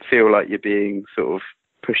to feel like you're being sort of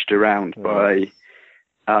pushed around by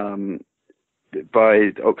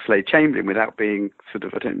Oxlade-Chamberlain without being sort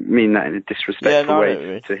of, I don't mean that in a disrespectful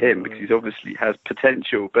way to him, because he obviously has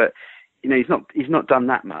potential, but he's not done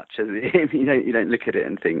that much. You don't look at it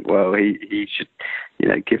and think, well, he should,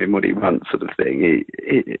 give him what he wants, sort of thing.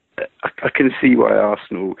 I can see why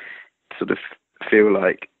Arsenal sort of feel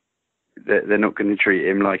like they're not going to treat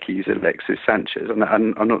him like he's Alexis Sanchez. I'm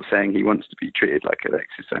not saying he wants to be treated like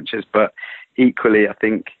Alexis Sanchez, but equally, I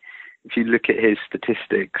think if you look at his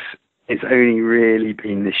statistics, it's only really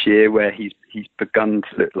been this year where he's begun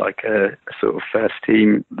to look like a sort of first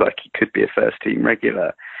team, like he could be a first team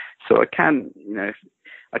regular. So I can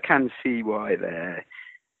see why they're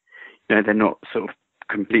not sort of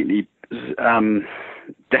completely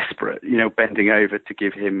desperate, bending over to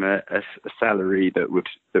give him a salary that would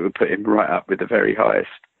put him right up with the very highest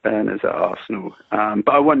earners at Arsenal. But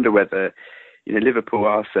I wonder whether, Liverpool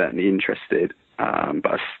are certainly interested,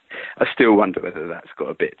 but I still wonder whether that's got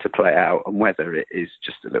a bit to play out, and whether it is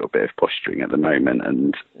just a little bit of posturing at the moment.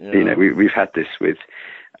 And we've had this with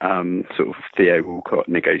sort of Theo Walcott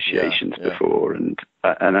negotiations before, and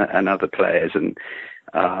other players, and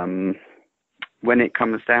when it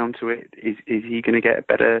comes down to it, is he going to get a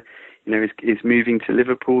better, is moving to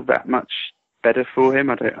Liverpool that much better for him?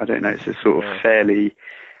 I don't know. It's a sort of fairly,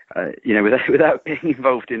 without being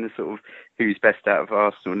involved in the sort of who's best out of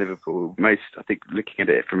Arsenal and Liverpool, I think looking at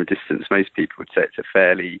it from a distance, most people would say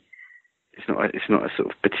it's not a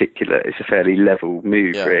sort of particular, it's a fairly level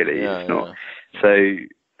move, really. It's not. So,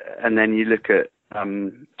 and then you look at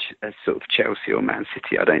sort of Chelsea or Man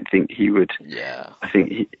City, I don't think he would.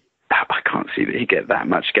 I can't see that he'd get that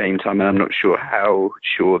much game time, and I'm not sure how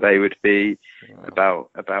sure they would be about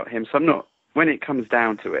him. So I'm not. When it comes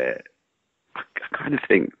down to it, I kind of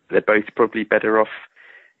think they're both probably better off.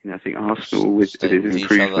 I think Arsenal with his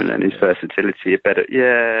improvement and his versatility are better.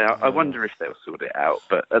 I wonder if they'll sort it out.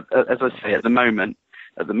 But as I say, at the moment,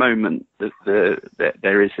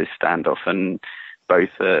 there is this standoff, and both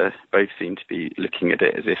seem to be looking at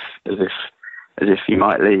it as if he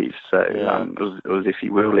might leave, or as if he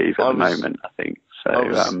will leave at the moment, I think. So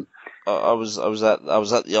I was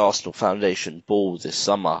at the Arsenal Foundation ball this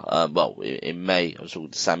summer. In May. I was talking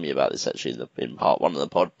to Sami about this actually in part one of the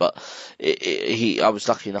pod. But I was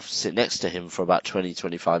lucky enough to sit next to him for about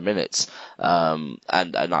 20-25 minutes, and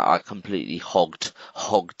I completely hogged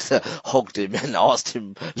him and asked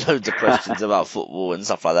him loads of questions about football and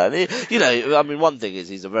stuff like that. And one thing is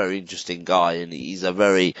he's a very interesting guy, and he's a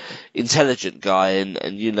very intelligent guy, and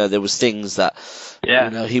there was things that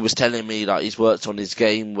he was telling me, like he's worked on his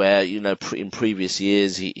game where in previous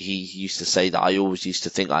years he used to say that I always used to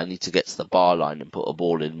think I need to get to the bar line and put a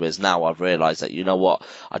ball in, whereas now I've realised that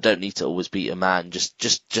I don't need to always beat a man,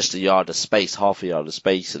 just a yard of space, half a yard of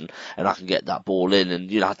space, and I can get that ball in.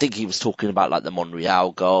 And I think he was talking about like the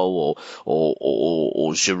Monreal goal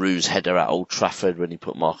or Giroud's header at Old Trafford when he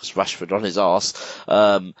put Marcus Rashford on his arse.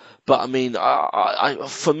 But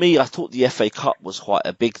for me, I thought the FA Cup was quite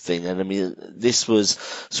a big thing, and this was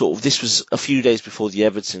a few days before the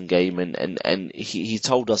Everton game, and he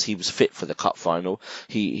told us he was fit for the cup final.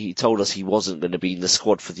 He told us he wasn't going to be in the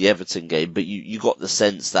squad for the Everton game, but you got the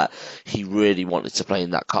sense that he really wanted to play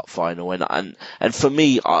in that cup final. And for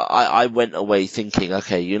me, I went away thinking,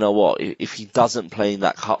 okay, you know what? If he doesn't play in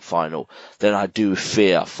that cup final, then I do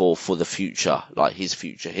fear for the future, like his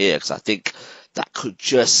future here, because I think that could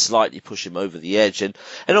just slightly push him over the edge. And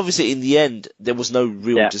obviously in the end, there was no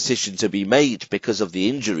real decision to be made because of the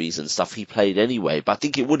injuries and stuff. He played anyway, but I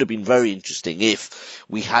think it would have been very interesting if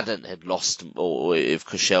we hadn't had lost, or if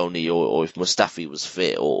Koscielny or if Mustafi was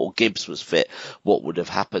fit or Gibbs was fit, what would have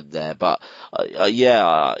happened there. But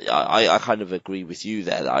I kind of agree with you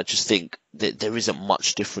there, that I just think that there isn't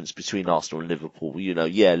much difference between Arsenal and Liverpool.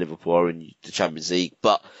 Liverpool are in the Champions League,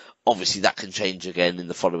 but obviously that can change again in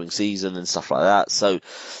the following season and stuff like that. So,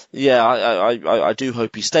 I do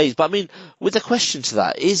hope he stays. But I mean, with the question to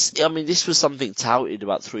that this was something touted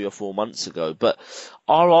about 3 or 4 months ago, but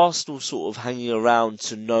are Arsenal sort of hanging around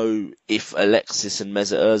to know if Alexis and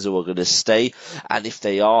Mesut Ozil are going to stay? And if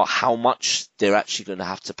they are, how much they're actually going to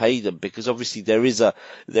have to pay them? Because obviously there is a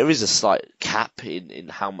slight cap in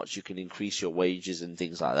how much you can increase your wages and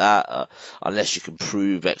things like that, unless you can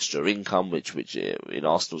prove extra income, which in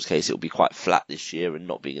Arsenal's case it will be quite flat this year, and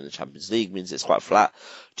not being in the Champions League means it's quite flat.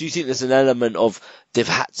 Do you think there's an element of they've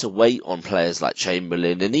had to wait on players like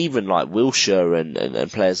Chamberlain and even like Wilshere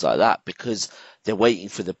and players like that because they're waiting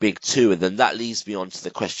for the big two? And then that leads me on to the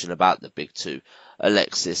question about the big two,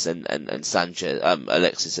 Alexis and Sanchez,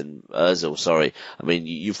 Alexis and Ozil, sorry. I mean,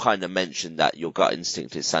 you've kind of mentioned that your gut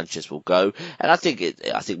instinct is Sanchez will go, and I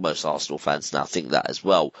think most Arsenal fans now think that as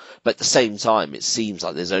well. But at the same time, it seems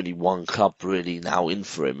like there's only one club really now in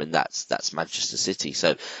for him, and that's Manchester City.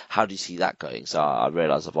 So how do you see that going? So I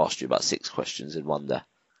realise I've asked you about 6 questions in one there.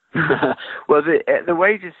 Well, the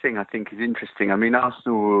wages thing I think is interesting. I mean,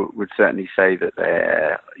 Arsenal would certainly say that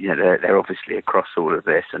they're obviously across all of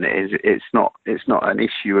this, and it's not an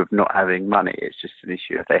issue of not having money. It's just an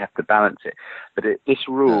issue of they have to balance it. But this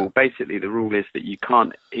rule, basically, the rule is that you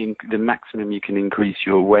can't the maximum you can increase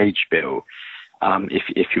your wage bill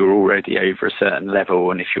if you're already over a certain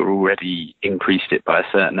level, and if you're already increased it by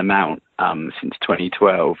a certain amount since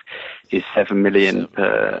 2012, is 7 million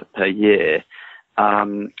per year.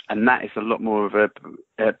 And that is a lot more of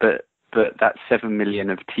but that's 7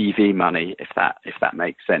 million of TV money, if that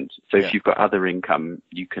makes sense. So if you've got other income,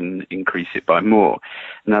 you can increase it by more.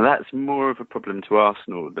 Now that's more of a problem to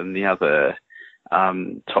Arsenal than the other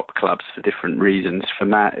top clubs for different reasons.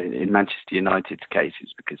 In Manchester United's case,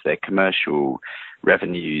 it's because their commercial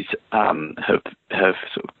revenues have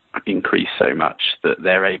sort of increased so much that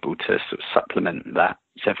they're able to sort of supplement that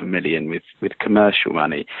 7 million with commercial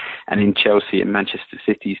money. And in Chelsea and Manchester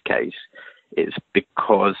City's case, it's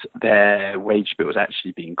because their wage bill has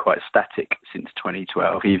actually been quite static since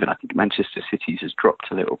 2012. Even I think Manchester City's has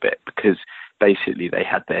dropped a little bit because basically they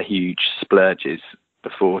had their huge splurges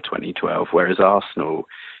before 2012, whereas Arsenal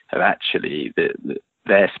have actually,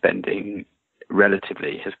 their spending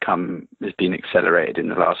relatively has been accelerated in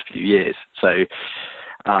the last few years. So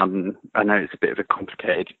I know it's a bit of a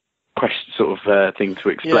complicated question, sort of thing to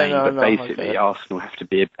explain, basically Arsenal have to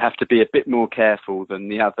be a bit more careful than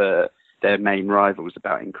their main rivals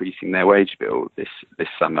about increasing their wage bill this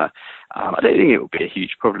summer. I don't think it will be a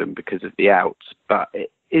huge problem because of the outs, but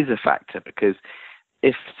it is a factor because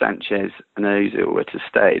if Sanchez and Ozil were to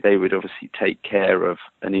stay, they would obviously take care of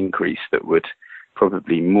an increase that would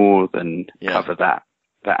probably more than cover that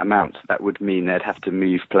amount. That would mean they'd have to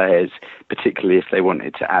move players, particularly if they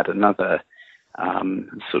wanted to add another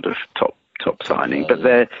sort of top signing. But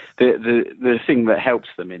the thing that helps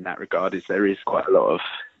them in that regard is there is quite a lot of,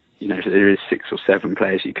 there is 6 or 7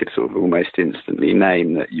 players you could sort of almost instantly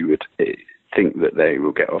name that you would think that they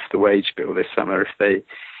will get off the wage bill this summer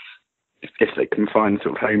if they can find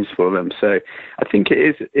sort of homes for them. So I think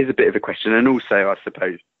it is a bit of a question. And also, I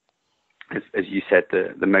suppose, as you said,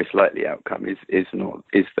 the most likely outcome is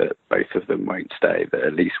that both of them won't stay, that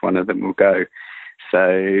at least one of them will go.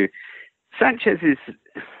 So Sanchez is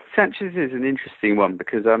an interesting one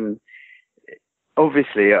because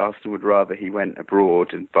obviously Arsenal would rather he went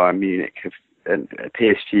abroad, and Bayern Munich and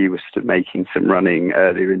PSG was making some running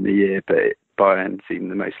earlier in the year, but Bayern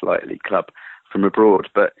seemed the most likely club from abroad.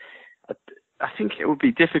 But I think it would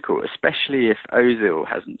be difficult, especially if Ozil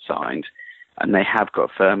hasn't signed and they have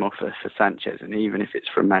got a firm offer for Sanchez, and even if it's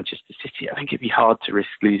from Manchester City, I think it'd be hard to risk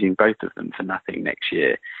losing both of them for nothing next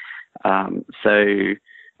year. So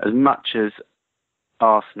as much as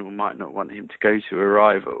Arsenal might not want him to go to a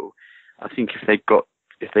rival, I think if they got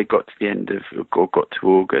to the end of, or got to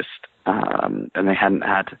August, and they hadn't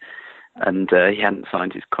he hadn't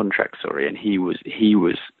signed his contract, and he was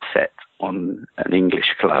set on an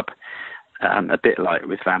English club, a bit like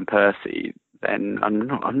with Van Persie, then I'm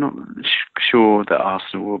not sure that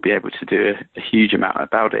Arsenal will be able to do a huge amount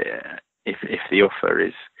about it if the offer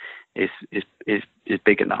is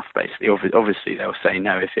big enough. Basically, obviously they'll say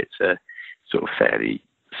no if it's a sort of fairly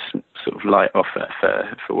sort of light offer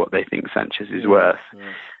for what they think Sanchez is worth.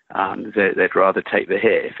 They'd rather take the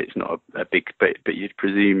hit if it's not a big, but you'd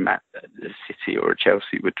presume a City or a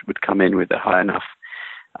Chelsea would come in with a high enough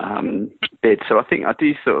bid. So I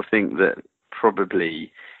do sort of think that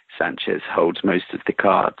probably Sanchez holds most of the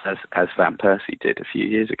cards, as Van Persie did a few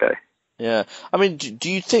years ago. Yeah, I mean,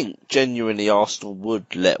 do you think genuinely Arsenal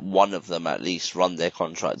would let one of them at least run their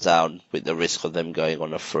contract down with the risk of them going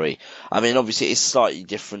on a free? I mean, obviously it's slightly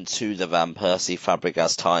different to the Van Persie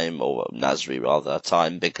Fabregas time, or Nasri rather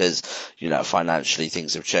time, because, you know, financially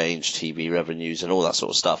things have changed, TV revenues and all that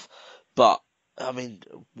sort of stuff. But, I mean,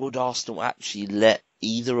 would Arsenal actually let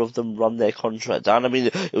either of them run their contract down? I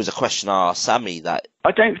mean, it was a question I asked Sami that.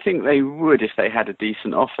 I don't think they would if they had a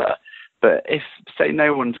decent offer. But if, say,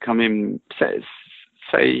 no one's come in,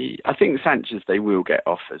 say, I think Sanchez, they will get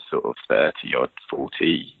offers sort of 30 or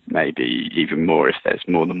 40, maybe even more if there's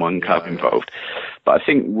more than one club involved. But I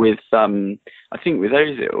think with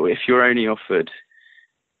Ozil, if you're only offered,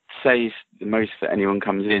 say, the most that anyone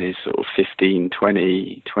comes in is sort of 15,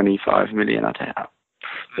 20, 25 million, I don't know.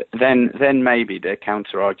 Then maybe the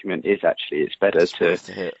counter argument is actually it's better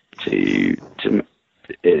to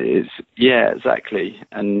yeah, exactly.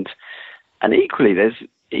 And equally,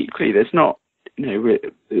 there's not, you know,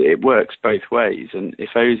 it works both ways. And if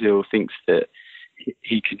Ozil thinks that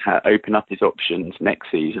he can open up his options next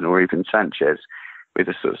season, or even Sanchez, with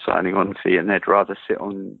a sort of signing on fee, and they'd rather sit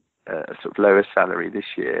on a sort of lower salary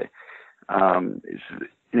this year,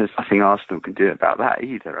 there's nothing Arsenal can do about that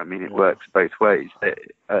either. I mean, it works both ways.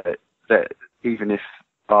 That even if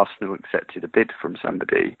Arsenal accepted a bid from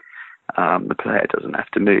somebody, the player doesn't have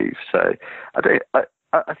to move. So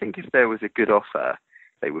I think if there was a good offer,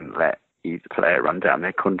 they wouldn't let either player run down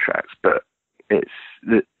their contracts. But it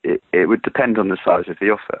would depend on the size of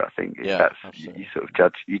the offer. I think you sort of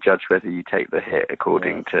judge whether you take the hit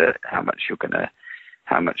according to how much you're gonna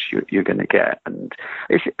get. And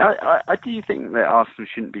I do think that Arsenal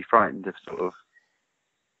shouldn't be frightened of sort of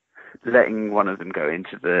letting one of them go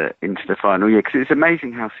into the final year, because it's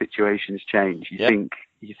amazing how situations change.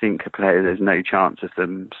 You think a player, there's no chance of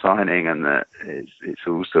them signing, and that it's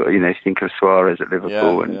all sort of, you know, you think of Suarez at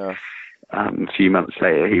Liverpool, a few months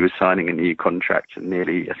later he was signing a new contract, and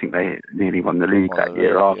I think they nearly won the league that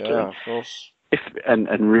year after. Yeah, of course.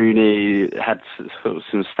 And Rooney had sort of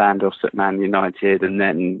some standoffs at Man United, and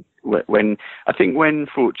then when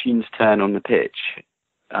fortunes turn on the pitch,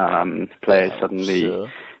 players suddenly. Sure.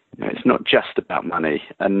 You know, it's not just about money,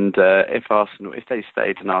 and if they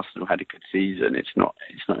stayed and Arsenal had a good season, it's not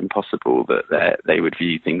impossible that they would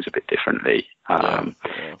view things a bit differently.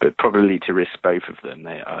 But probably to risk both of them,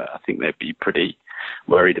 I think they'd be pretty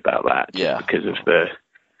worried about that, because of the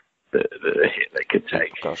hit they could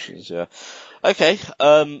take. Okay,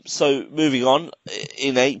 so moving on,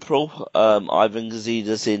 in April, Ivan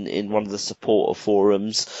Gazidis in one of the supporter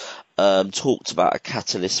forums talked about a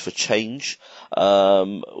catalyst for change.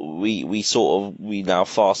 We now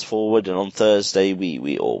fast forward, and on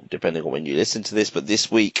Thursday or depending on when you listen to this, but this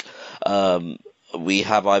week we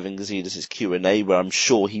have Ivan Gazidis' Q&A, where I'm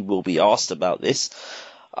sure he will be asked about this.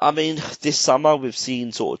 I mean, this summer we've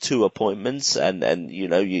seen sort of two appointments, and you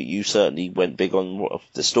know, you certainly went big on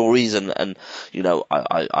the stories, and you know,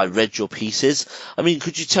 I read your pieces. I mean,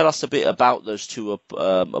 could you tell us a bit about those two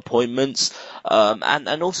appointments,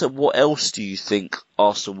 and also what else do you think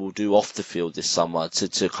Arsenal will do off the field this summer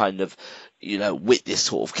to kind of, you know, with this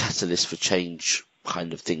sort of catalyst for change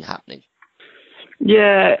kind of thing happening?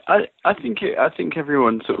 Yeah, I think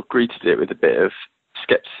everyone sort of greeted it with a bit of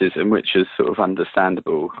scepticism, which is sort of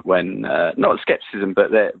understandable when not scepticism, but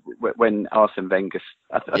when Arsene Wenger.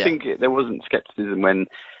 I think there wasn't scepticism when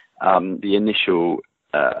the initial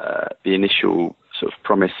sort of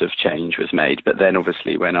promise of change was made, but then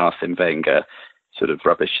obviously when Arsene Wenger sort of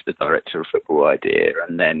rubbished the director of football idea,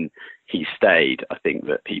 and then he stayed, I think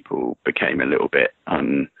that people became a little bit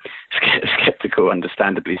sceptical,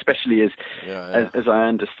 understandably, especially as I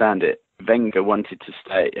understand it, Wenger wanted to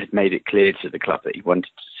stay, had made it clear to the club that he wanted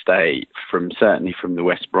to stay certainly from the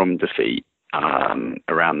West Brom defeat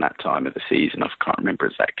around that time of the season. I can't remember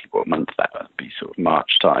exactly what month that would be, sort of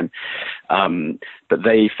March time. But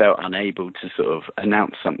they felt unable to sort of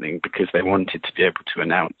announce something because they wanted to be able to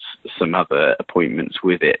announce some other appointments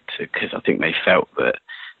with it, because I think they felt that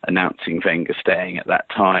announcing Wenger staying at that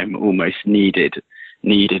time almost needed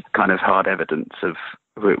kind of hard evidence of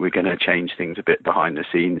we're going to change things a bit behind the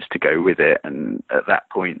scenes to go with it. And at that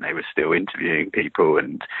point they were still interviewing people,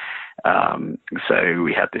 and so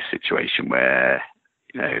we had this situation where,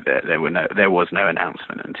 you know, there was no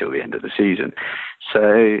announcement until the end of the season.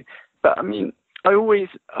 So, but I mean,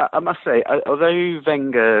 I must say, although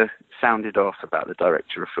Wenger sounded off about the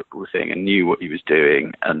director of football thing and knew what he was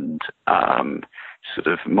doing and sort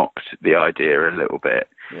of mocked the idea a little bit,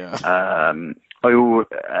 and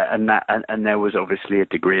there was obviously a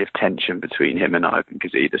degree of tension between him and Ivan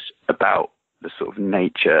Gazidis about the sort of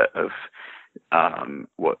nature of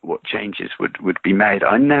what changes would be made.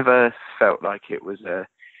 I never felt like it was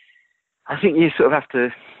I think you sort of have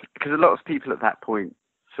to, because a lot of people at that point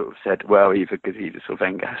sort of said, well, either Gazidis or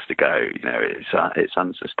Wenger has to go, it's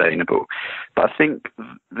unsustainable. But I think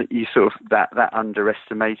that you sort of that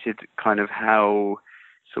underestimated kind of how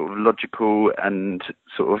sort of logical and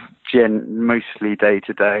sort of mostly day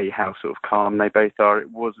to day, how sort of calm they both are.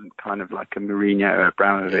 It wasn't kind of like a Mourinho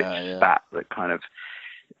Abramovich spat that kind of,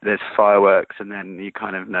 there's fireworks and then you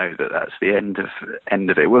kind of know that that's the end of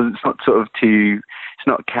it. Well, it's not sort of it's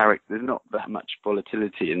not character. There's not that much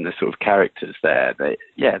volatility in the sort of characters there.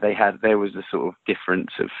 There was a sort of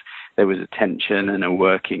difference of, there was a tension and a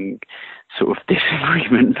working sort of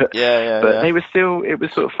disagreement. But they were still, it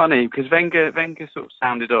was sort of funny because Wenger sort of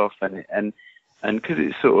sounded off and because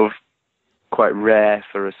it's sort of quite rare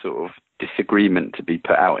for a sort of disagreement to be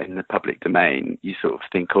put out in the public domain, you sort of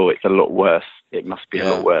think, oh, it's a lot worse. It must be a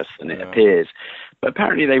lot worse than it appears. But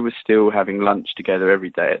apparently they were still having lunch together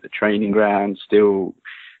every day at the training ground, still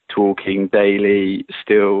talking daily,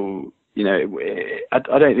 still, I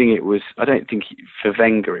don't think for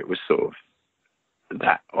Wenger it was sort of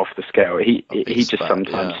that off the scale. He just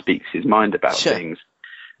sometimes speaks his mind about things.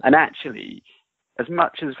 And actually, as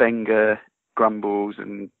much as Wenger grumbles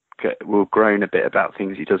and will groan a bit about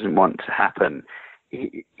things he doesn't want to happen,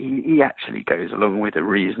 he actually goes along with a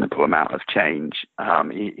reasonable amount of change.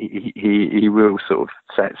 He will sort of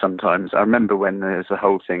say it sometimes. I remember when there's a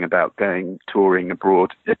whole thing about touring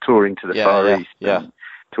abroad, touring to the Far East, and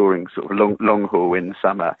touring sort of long haul in the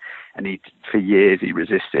summer, and for years he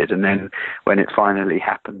resisted. And then when it finally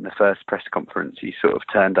happened, the first press conference, he sort of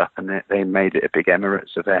turned up and they made it a big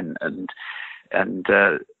Emirates event, and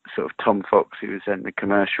sort of Tom Fox, who was then the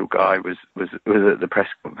commercial guy, was at the press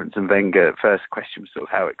conference, and Wenger, first question was sort of,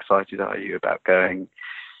 how excited are you about going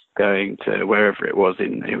to wherever it was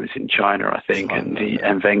in China, I think, and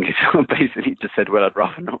Wenger sort of basically just said, well, I'd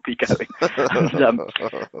rather not be going.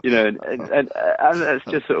 and that's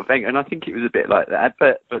just sort of Wenger, and I think it was a bit like that,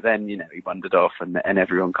 but then he wandered off, and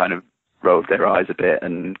everyone kind of rolled their eyes a bit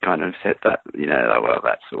and kind of said that, well,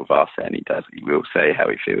 that's sort of Arsene. He will say how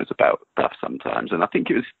he feels about stuff sometimes. And I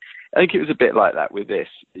think it was a bit like that with this,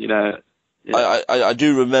 I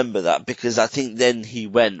do remember that because I think then he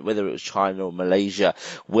went, whether it was China or Malaysia,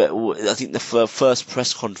 where I think the first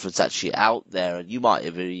press conference actually out there, and you might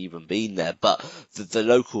have even been there, but the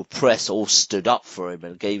local press all stood up for him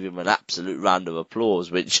and gave him an absolute round of applause,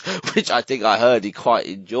 which I think I heard he quite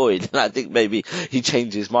enjoyed, and I think maybe he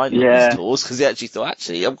changed his mind on his tours because he actually thought,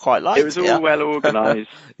 I'm quite like it. It was all well organised.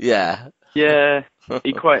 Yeah.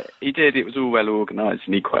 He did. It was all well organised,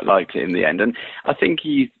 and he quite liked it in the end. And I think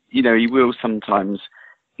he will sometimes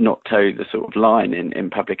not toe the sort of line in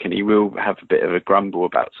public, and he will have a bit of a grumble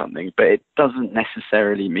about something, but it doesn't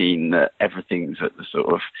necessarily mean that everything's at the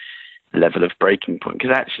sort of level of breaking point.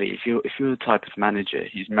 Because actually, if you're the type of manager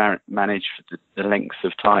who's managed for the lengths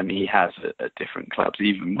of time he has at different clubs,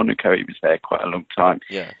 even Monaco, he was there quite a long time.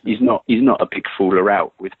 Yeah. He's not a big fooler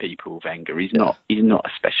out with people, Wenger. He's not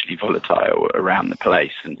especially volatile around the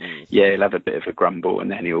place. And he'll have a bit of a grumble,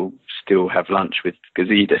 and then he'll still have lunch with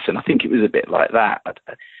Gazidis. And I think it was a bit like that.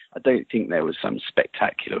 I don't think there was some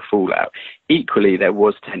spectacular fallout. Equally, there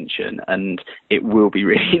was tension, and it will be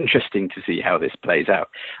really interesting to see how this plays out.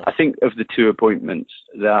 I think of the two appointments,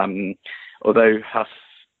 although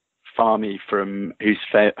Fahmy from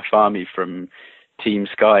Team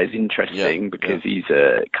Sky is interesting because he's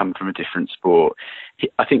come from a different sport.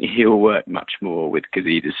 I think he'll work much more with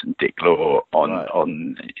Gazidis and Dick Law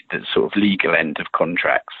on the sort of legal end of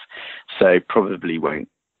contracts. So probably won't.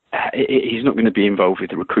 He's not going to be involved with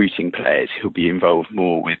the recruiting players. He'll be involved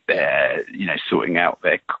more with their, sorting out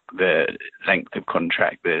the length of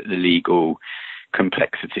contract, the legal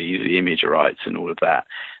complexities, the image rights, and all of that.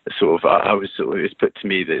 It was put to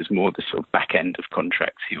me that it's more the sort of back end of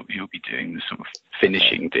contracts. He'll be doing the sort of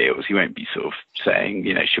finishing deals. He won't be sort of saying,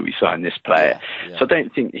 should we sign this player? Yeah. So I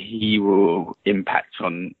don't think he will impact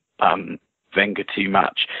on Wenger too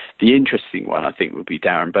much. The interesting one, I think, would be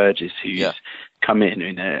Darren Burgess, who's come in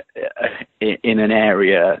an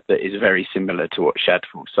area that is very similar to what Shad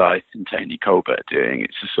Forsyth and Tony Colbert are doing.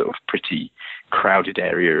 It's a sort of pretty crowded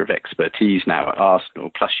area of expertise now at Arsenal.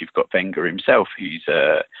 Plus, you've got Wenger himself, who's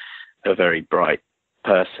a very bright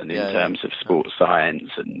person in terms of sports science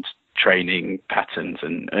and training patterns,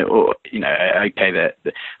 and or okay, that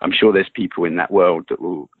I'm sure there's people in that world that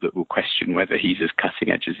will question whether he's as cutting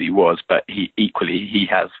edge as he was, but he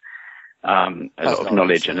has a lot of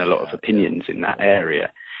knowledge and a lot of opinions in that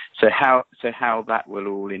area. So how that will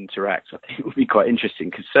all interact, I think, will be quite interesting,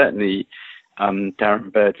 because certainly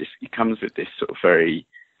Darren Burgess, he comes with this sort of very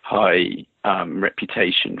high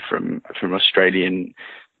reputation from Australian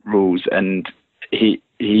rules, and he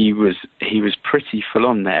was pretty full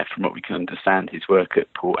on there, from what we can understand. His work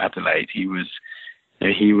at Port Adelaide, he was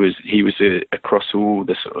across all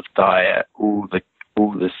the sort of diet, all the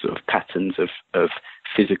sort of patterns of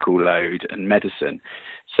physical load and medicine.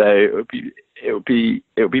 So it'll be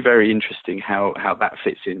very interesting how that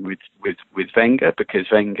fits in with Wenger,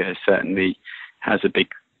 because Wenger certainly has a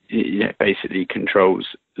big, basically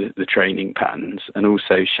controls the training patterns, and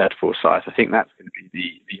also Shad Forsyth. I think that's going to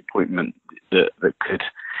be the appointment that could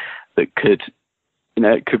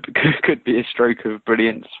it could be a stroke of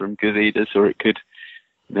brilliance from Gazidis, or it could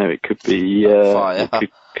be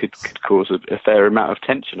could cause a fair amount of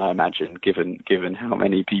tension, I imagine, given how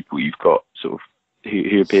many people you've got sort of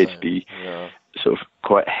who appear to be sort of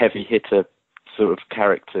quite heavy hitter sort of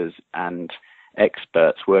characters and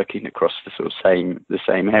experts working across the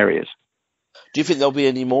same areas. Do you think there'll be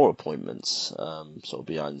any more appointments, sort of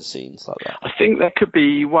behind the scenes like that? I think there could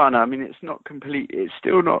be one. I mean, it's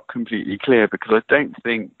still not completely clear, because I don't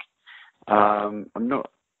think I'm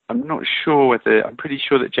not sure whether, I'm pretty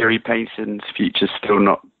sure that Jerry Payson's future's still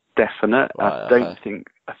not definite. Right,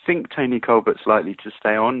 I think Tony Colbert's likely to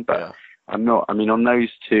stay on, but I'm not. I mean, on those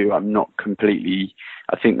two, I'm not completely.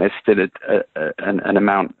 I think there's still an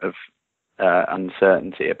amount of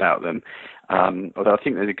uncertainty about them. Although I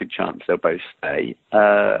think there's a good chance they'll both stay.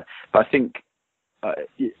 But I think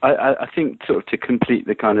sort of to complete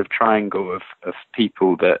the kind of triangle of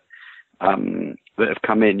people that have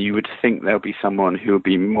come in, you would think there'll be someone who will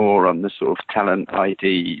be more on the sort of talent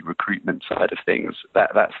ID recruitment side of things.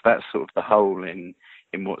 That's sort of the hole in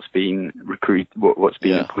what's been what's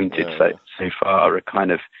been appointed so far. A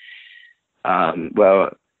kind of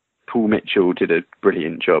Paul Mitchell did a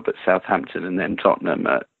brilliant job at Southampton and then Tottenham.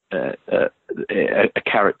 A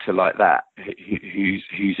character like that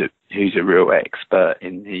who's a real expert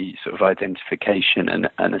in the sort of identification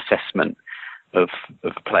and assessment of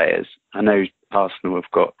players. I know Arsenal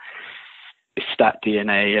have got stat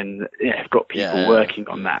DNA and have got people working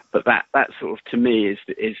on that, but that sort of, to me, is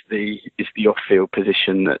the off-field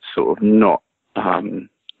position that's sort of not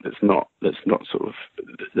that's not sort of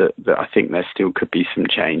that I think there still could be some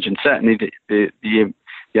change. And certainly the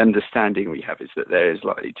understanding we have is that there is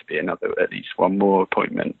likely to be at least one more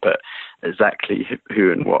appointment, but exactly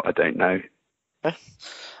who and what, I don't know.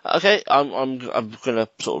 Okay, I'm going to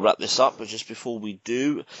sort of wrap this up, but just before we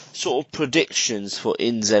do, sort of predictions for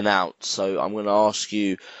ins and outs. So I'm going to ask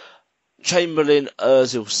you, Chamberlain,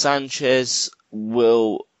 Ozil, Sanchez,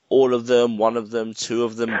 will all of them, one of them, two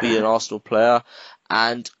of them be an Arsenal player?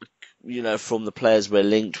 And, from the players we're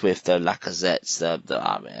linked with, the Lacazettes,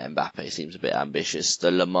 Mbappe seems a bit ambitious, the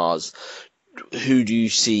Lamars, who do you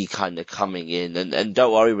see kind of coming in? And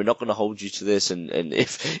don't worry, we're not going to hold you to this. And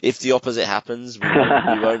if the opposite happens,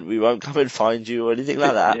 we won't come and find you or anything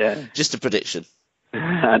like that. Yeah. Just a prediction.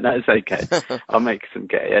 That's okay. I'll make some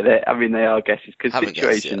guesses. They are guesses, because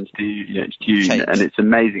situations change, and it's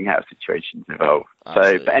amazing how situations evolve.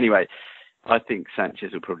 Absolutely. So, but anyway, I think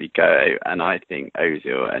Sanchez will probably go, and I think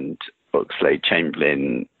Ozil and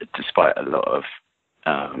Oxlade-Chamberlain, despite a lot of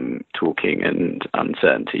talking and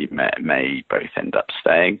uncertainty, may both end up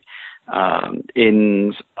staying.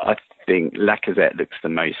 Ins, I think Lacazette looks the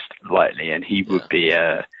most likely, and he would be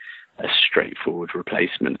a straightforward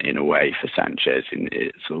replacement in a way for Sanchez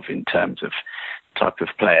in terms of type of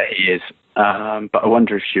player he is. But I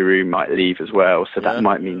wonder if Giroud might leave as well, so that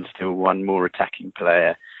might mean still one more attacking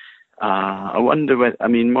player. I wonder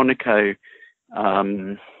Monaco,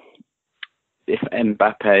 if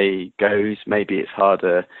Mbappe goes, maybe it's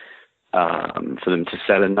harder for them to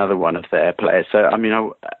sell another one of their players. So,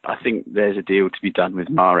 I think there's a deal to be done with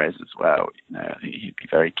Mahrez as well. I think he'd be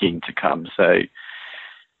very keen to come. So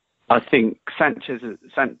I think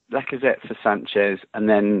Lacazette for Sanchez, and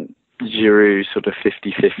then Giroud sort of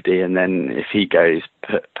 50-50, and then if he goes,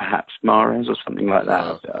 perhaps Mahrez or something like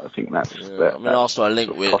that. I think that's Arsenal are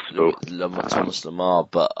linked with Thomas Lemar,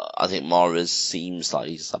 but I think Mahrez seems like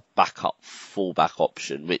he's a backup, full-back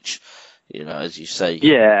option, which, as you say,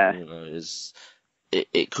 is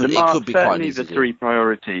it could be quite easy. The three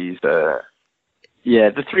priorities. The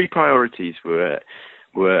three priorities were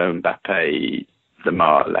Mbappe,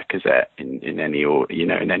 Lemar, Lacazette in any order.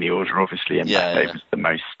 Obviously, Mbappe was the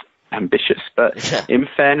most ambitious. But in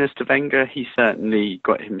fairness to Wenger, he certainly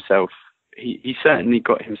got himself. He certainly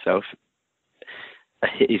got himself.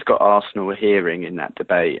 He's got Arsenal a hearing in that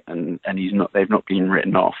debate, and he's not. They've not been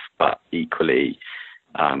written off. But equally,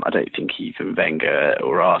 I don't think even Wenger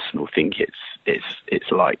or Arsenal think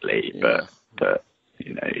it's likely. Yeah. But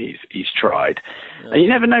you know, he's tried. Yeah. And you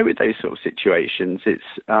never know with those sort of situations. It's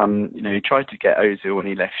you know, he tried to get Ozil when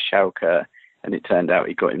he left Schalke, and it turned out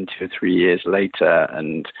he got him 2 or 3 years later.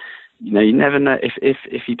 And you know, you never know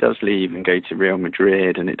if he does leave and go to Real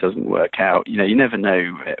Madrid and it doesn't work out. You know, you never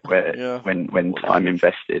know when time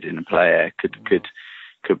invested in a player could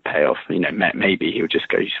pay off. You know, maybe he'll just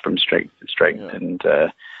go from strength to strength, and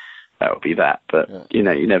that would be that. But you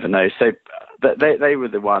know, you never know. So, but they were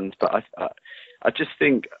the ones. But I just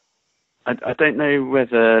think I don't know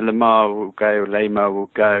whether Lamar will go or Lamar will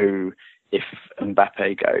go if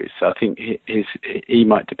Mbappe goes. So I think he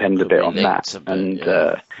might depend a bit on that.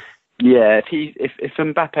 If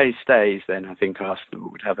Mbappe stays, then I think Arsenal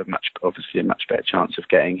would have a much better chance of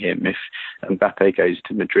getting him. If Mbappe goes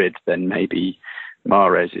to Madrid, then maybe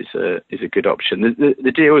Mahrez is a good option.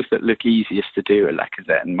 The deals that look easiest to do are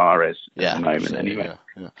Lacazette and Mahrez at the moment, anyway.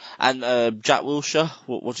 Yeah. And Jack Wilshere,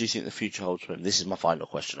 what do you think the future holds for him? This is my final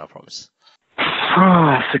question, I promise.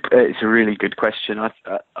 It's a really good question. I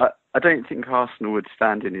don't think Arsenal would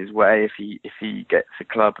stand in his way if he gets a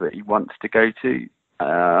club that he wants to go to.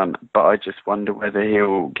 But I just wonder whether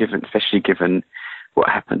he'll, especially given what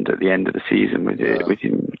happened at the end of the season with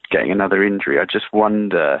him getting another injury, I just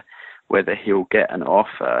wonder whether he'll get an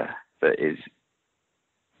offer that is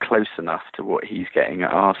close enough to what he's getting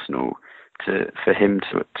at Arsenal for him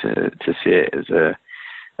to see it as a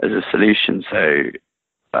solution. So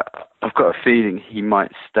I've got a feeling he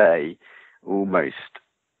might stay almost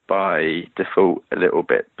by default a little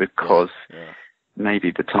bit, because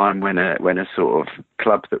maybe the time when a sort of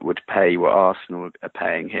club that would pay what Arsenal are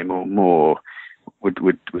paying him or more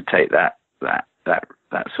would take that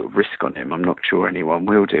sort of risk on him. I'm not sure anyone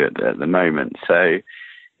will do it at the moment. So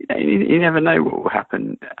you never know what will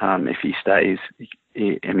happen if he stays.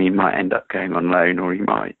 He might end up going on loan, or he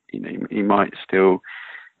might still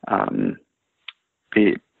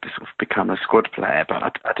become a squad player.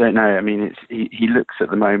 But I don't know. I mean, he looks at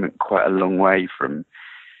the moment quite a long way from.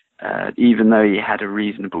 Even though he had a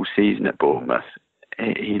reasonable season at Bournemouth,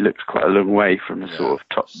 he looks quite a long way from a sort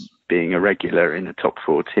of being a regular in a top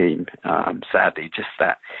 4 team. Sadly, just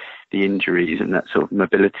that the injuries and that sort of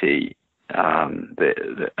mobility, and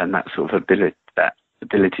that sort of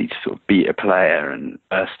ability to sort of beat a player and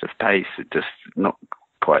burst of pace are just not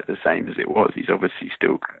quite the same as it was. He's obviously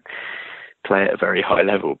still play at a very high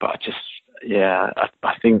level, but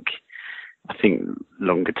I think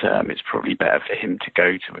longer term it's probably better for him to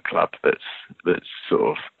go to a club that's sort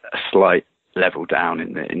of a slight level down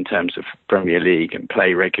in terms of Premier League and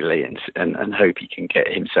play regularly and hope he can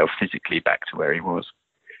get himself physically back to where he was.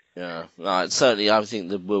 Yeah, no, certainly. I think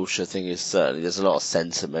the Wilshere thing is certainly there's a lot of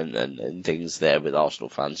sentiment and things there with Arsenal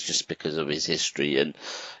fans just because of his history and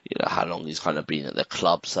how long he's kind of been at the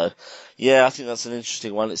club. So yeah, I think that's an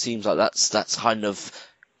interesting one. It seems like that's kind of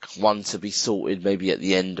one to be sorted maybe at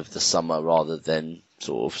the end of the summer rather than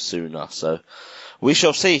sort of sooner. So we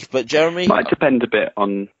shall see. But Jeremy, might depend a bit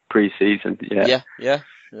on pre-season. Yeah.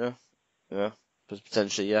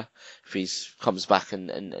 Potentially, yeah. If he comes back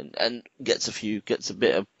and gets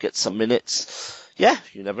some minutes, yeah,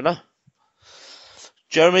 you never know.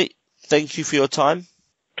 Jeremy, thank you for your time.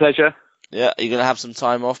 Pleasure. Yeah, you're gonna have some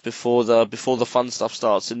time off before the fun stuff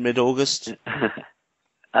starts in mid-August.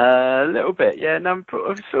 A little bit, yeah. No, I'm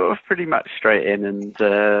sort of pretty much straight in, and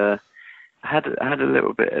I had a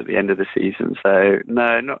little bit at the end of the season. So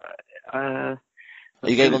no, not. Are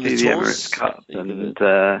you going on the tours? Emirates Cup,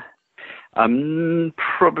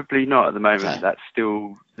 probably not at the moment. Okay. There's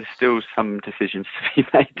still some decisions to be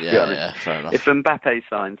made. To be honest, yeah, fair enough. If Mbappe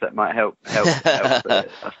signs, that might help us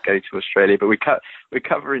go to Australia. But we're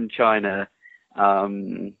covering China.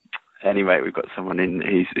 Anyway, we've got someone in.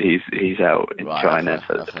 He's out in China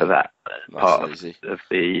for that part of the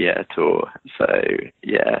tour. So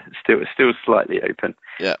yeah, still slightly open.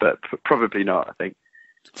 Yeah, but probably not, I think.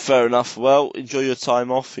 Fair enough. Well, enjoy your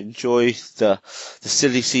time off. Enjoy the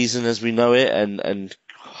silly season as we know it, and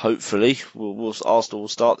hopefully Arsenal will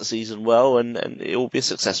start the season well, and it will be a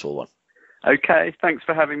successful one. Okay, thanks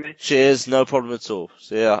for having me. Cheers, no problem at all.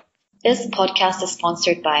 See ya. This podcast is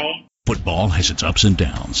sponsored by. Football has its ups and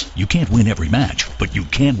downs. You can't win every match, but you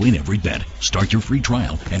can win every bet. Start your free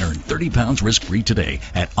trial and earn £30 risk-free today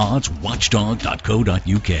at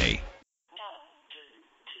oddswatchdog.co.uk.